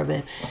taking care of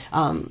it.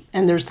 And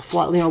there's the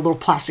little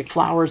plastic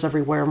flowers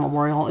everywhere.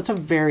 Memorial. It's a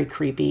very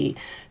creepy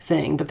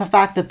thing. But the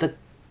fact that the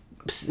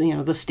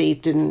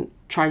state didn't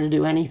try to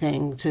do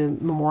anything to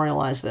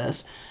memorialize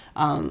this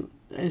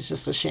is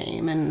just a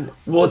shame. And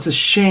it's a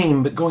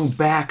shame. But going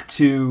back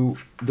to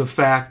the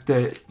fact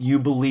that you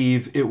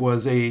believe it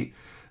was a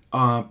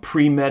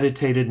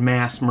premeditated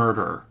mass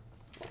murder,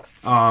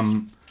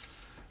 I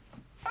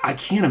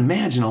can't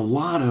imagine a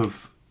lot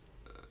of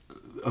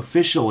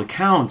official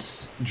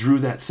accounts drew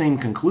that same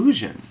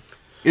conclusion.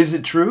 Is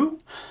it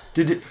true?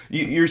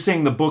 You're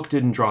saying the book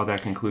didn't draw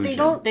that conclusion?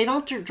 They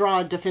don't draw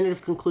a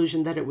definitive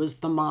conclusion that it was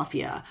the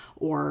mafia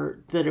or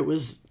that it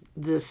was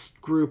this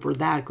group or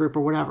that group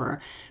or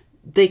whatever.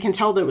 They can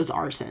tell that it was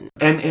arson.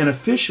 And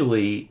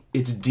officially,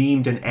 it's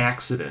deemed an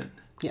accident.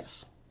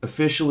 Yes.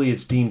 Officially,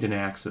 it's deemed an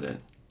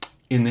accident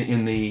in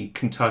the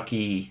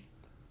Kentucky.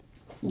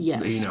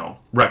 Yes.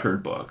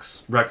 Record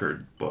books.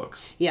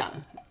 Yeah.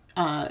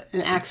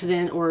 An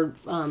accident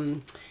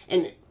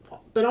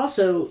but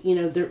also,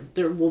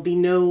 there will be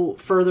no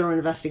further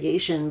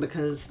investigation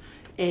because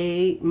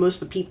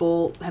most of the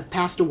people have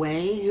passed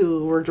away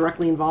who were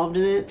directly involved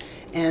in it,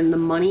 and the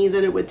money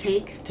that it would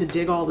take to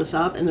dig all this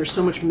up, and there's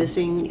so much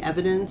missing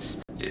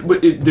evidence.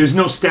 There's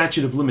no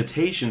statute of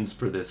limitations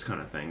for this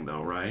kind of thing,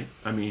 though, right?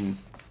 I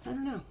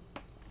don't know.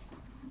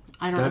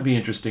 That'd be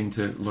interesting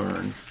to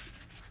learn.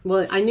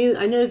 Well, I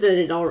know that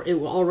it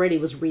already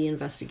was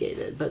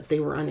reinvestigated, but they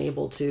were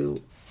unable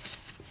to,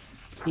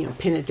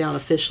 pin it down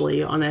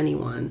officially on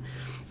anyone.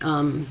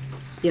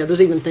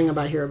 There's even a thing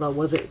about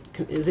is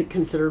it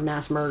considered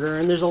mass murder?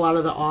 And there's a lot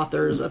of the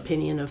author's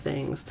opinion of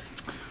things.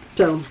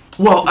 So,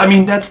 well,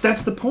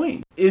 that's the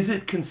point. Is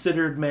it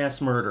considered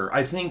mass murder?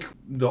 I think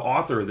the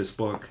author of this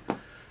book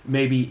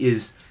maybe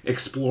is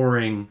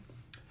exploring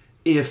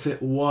if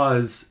it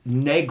was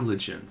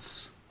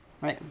negligence.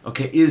 Right.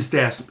 Okay, is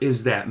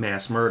that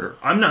mass murder?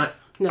 I'm not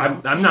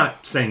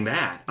saying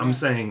that. I'm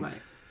saying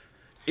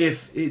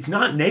if it's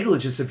not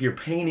negligence if you're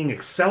painting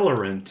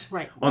accelerant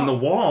on the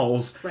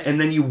walls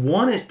and then you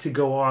want it to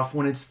go off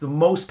when it's the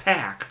most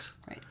packed.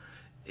 Right.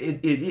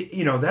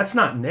 It that's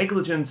not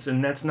negligence,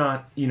 and that's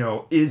not,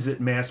 is it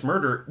mass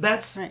murder?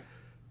 That's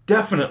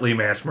definitely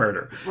mass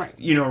murder. Right.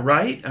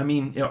 Right?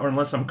 Or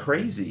unless I'm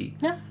crazy.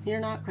 No, you're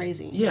not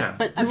crazy. Yeah.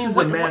 But this is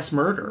a mass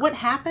murder. What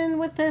happened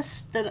with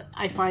this that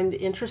I find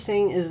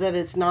interesting is that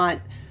it's not,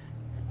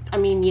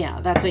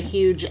 that's a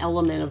huge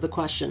element of the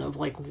question of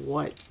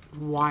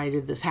why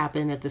did this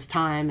happen at this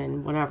time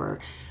and whatever.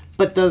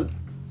 But the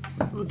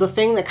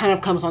thing that kind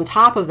of comes on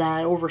top of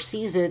that,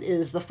 oversees it,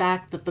 is the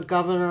fact that the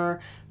governor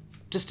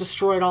just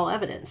destroyed all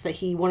evidence, that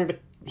he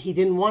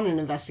didn't want an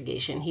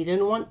investigation. He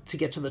didn't want to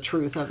get to the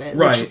truth of it.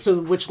 Right.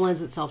 Which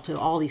lends itself to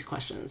all these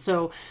questions.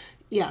 So,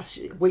 yes,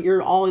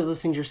 all of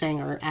those things you're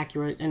saying are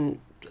accurate and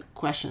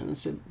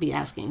questions to be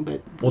asking.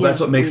 But that's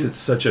what makes it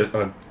such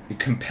a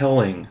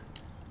compelling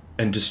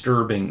and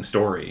disturbing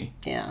story.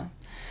 Yeah.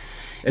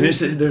 And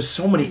there's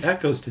so many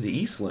echoes to the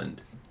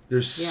Eastland.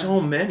 There's so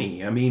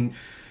many. I mean,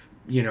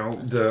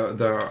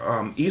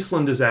 the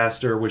Eastland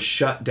disaster was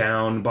shut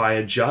down by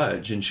a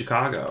judge in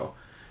Chicago.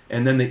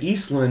 And then the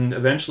Eastland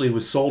eventually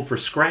was sold for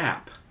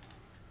scrap.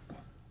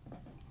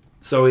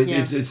 So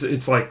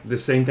it's like the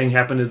same thing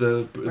happened to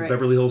the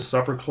Beverly Hills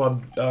Supper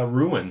Club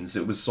ruins.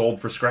 It was sold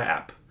for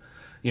scrap.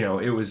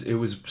 It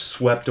was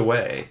swept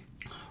away.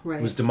 Right.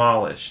 It was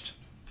demolished.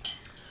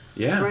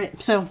 Yeah.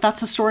 Right. So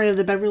that's the story of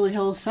the Beverly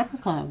Hills Supper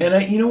Club.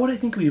 And you know what I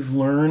think we've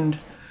learned?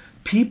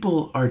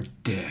 People are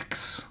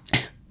dicks.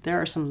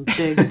 There are some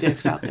big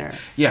dicks out there.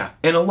 Yeah.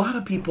 And a lot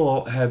of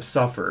people have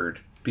suffered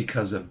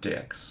because of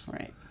dicks.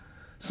 Right.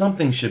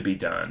 Something should be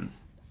done.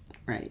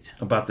 Right.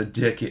 About the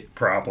dick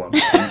problem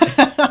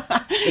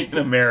in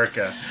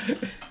America.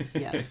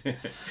 Yes.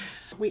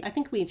 I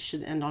think we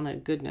should end on a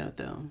good note,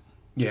 though.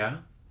 Yeah?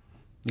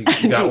 You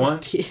got one?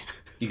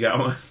 You got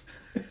one?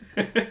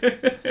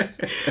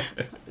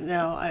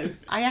 No,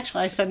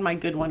 I said my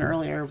good one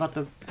earlier about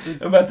the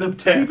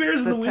teddy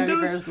bears in the windows?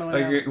 Teddy bears in the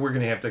window. We're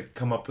going to have to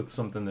come up with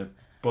something to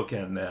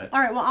bookend that. All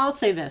right, well, I'll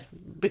say this,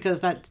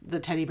 because the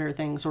teddy bear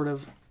thing sort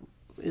of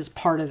is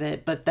part of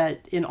it, but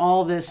that in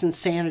all this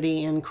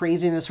insanity and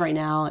craziness right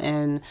now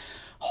and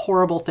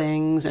horrible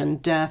things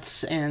and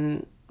deaths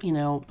and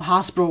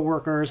hospital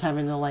workers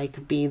having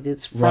to be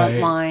this front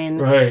line.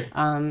 Right.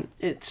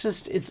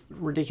 It's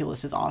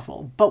ridiculous. It's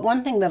awful. But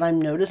one thing that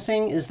I'm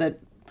noticing is that,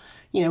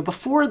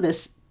 before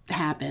this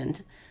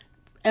happened,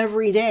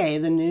 every day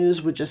the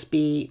news would just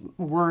be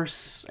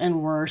worse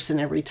and worse. And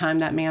every time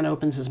that man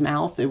opens his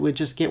mouth, it would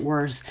just get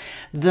worse.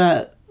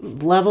 The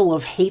level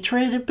of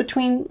hatred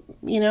between,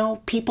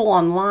 people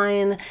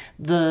online.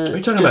 Are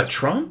you talking about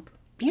Trump?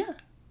 Yeah.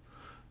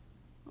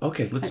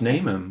 Okay, let's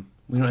name him.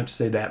 We don't have to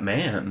say that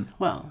man.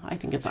 Well, I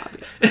think it's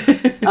obvious.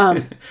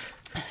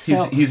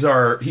 He's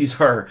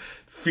our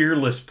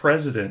fearless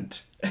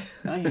president.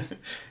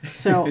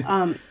 So,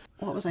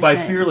 what was I By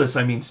saying? fearless,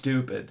 I mean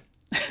stupid.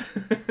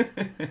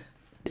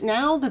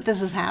 Now that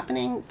this is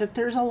happening, that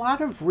there's a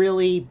lot of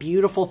really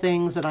beautiful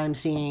things that I'm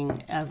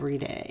seeing every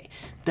day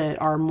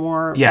that are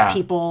more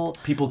people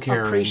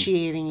caring,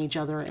 appreciating each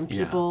other, and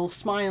people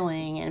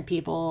smiling, and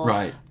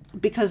people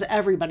because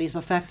everybody's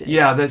affected.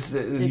 Yeah, that's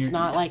it's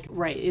not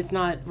it's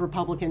not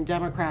Republican,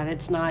 Democrat,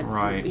 it's not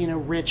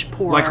rich,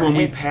 poor. Like when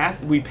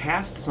we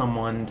passed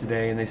someone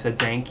today and they said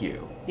thank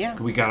you. Yeah.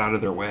 We got out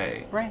of their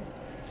way. Right.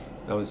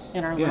 That was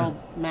in our little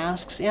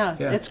masks. Yeah,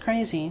 it's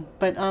crazy.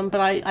 But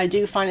I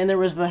do find, and there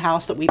was the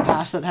house that we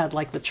passed that had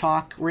the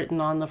chalk written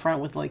on the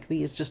front with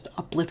these just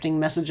uplifting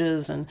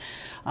messages, and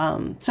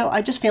so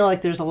I just feel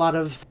like there's a lot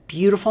of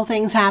beautiful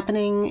things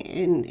happening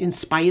in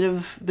spite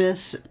of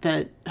this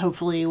that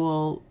hopefully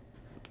will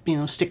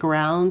stick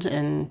around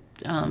and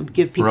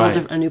give people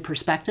a new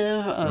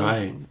perspective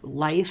of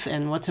life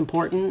and what's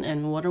important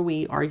and what are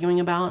we arguing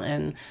about,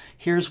 and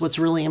here's what's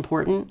really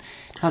important.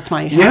 That's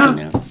my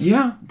happy note.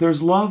 Yeah, there's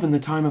love in the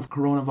time of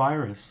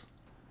coronavirus.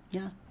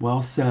 Yeah.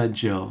 Well said,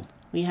 Jill.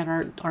 We had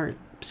our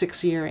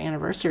 6-year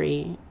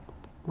anniversary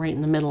right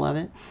in the middle of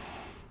it.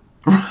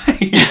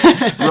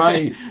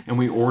 Right. And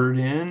we ordered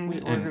in. We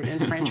ordered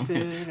in French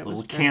food. A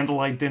little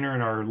candlelight dinner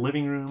in our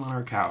living room on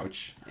our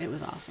couch. It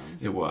was awesome.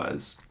 It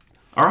was.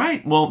 All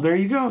right. Well, there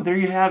you go. There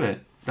you have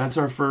it. That's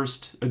our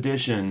first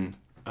edition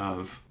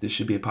of This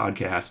Should Be a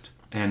Podcast.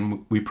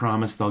 And we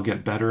promise they'll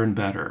get better and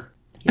better.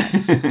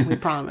 Yes, we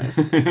promise.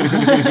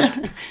 Well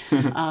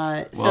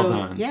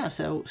done. Yeah,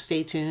 so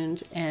stay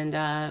tuned,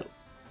 and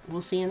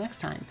we'll see you next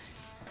time.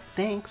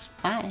 Thanks.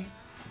 Bye.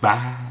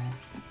 Bye.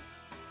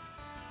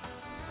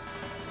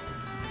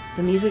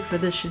 The music for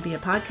This Should Be a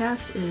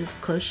Podcast is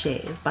Close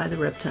Shave by the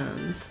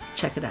Riptones.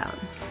 Check it out.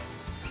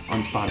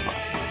 On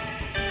Spotify.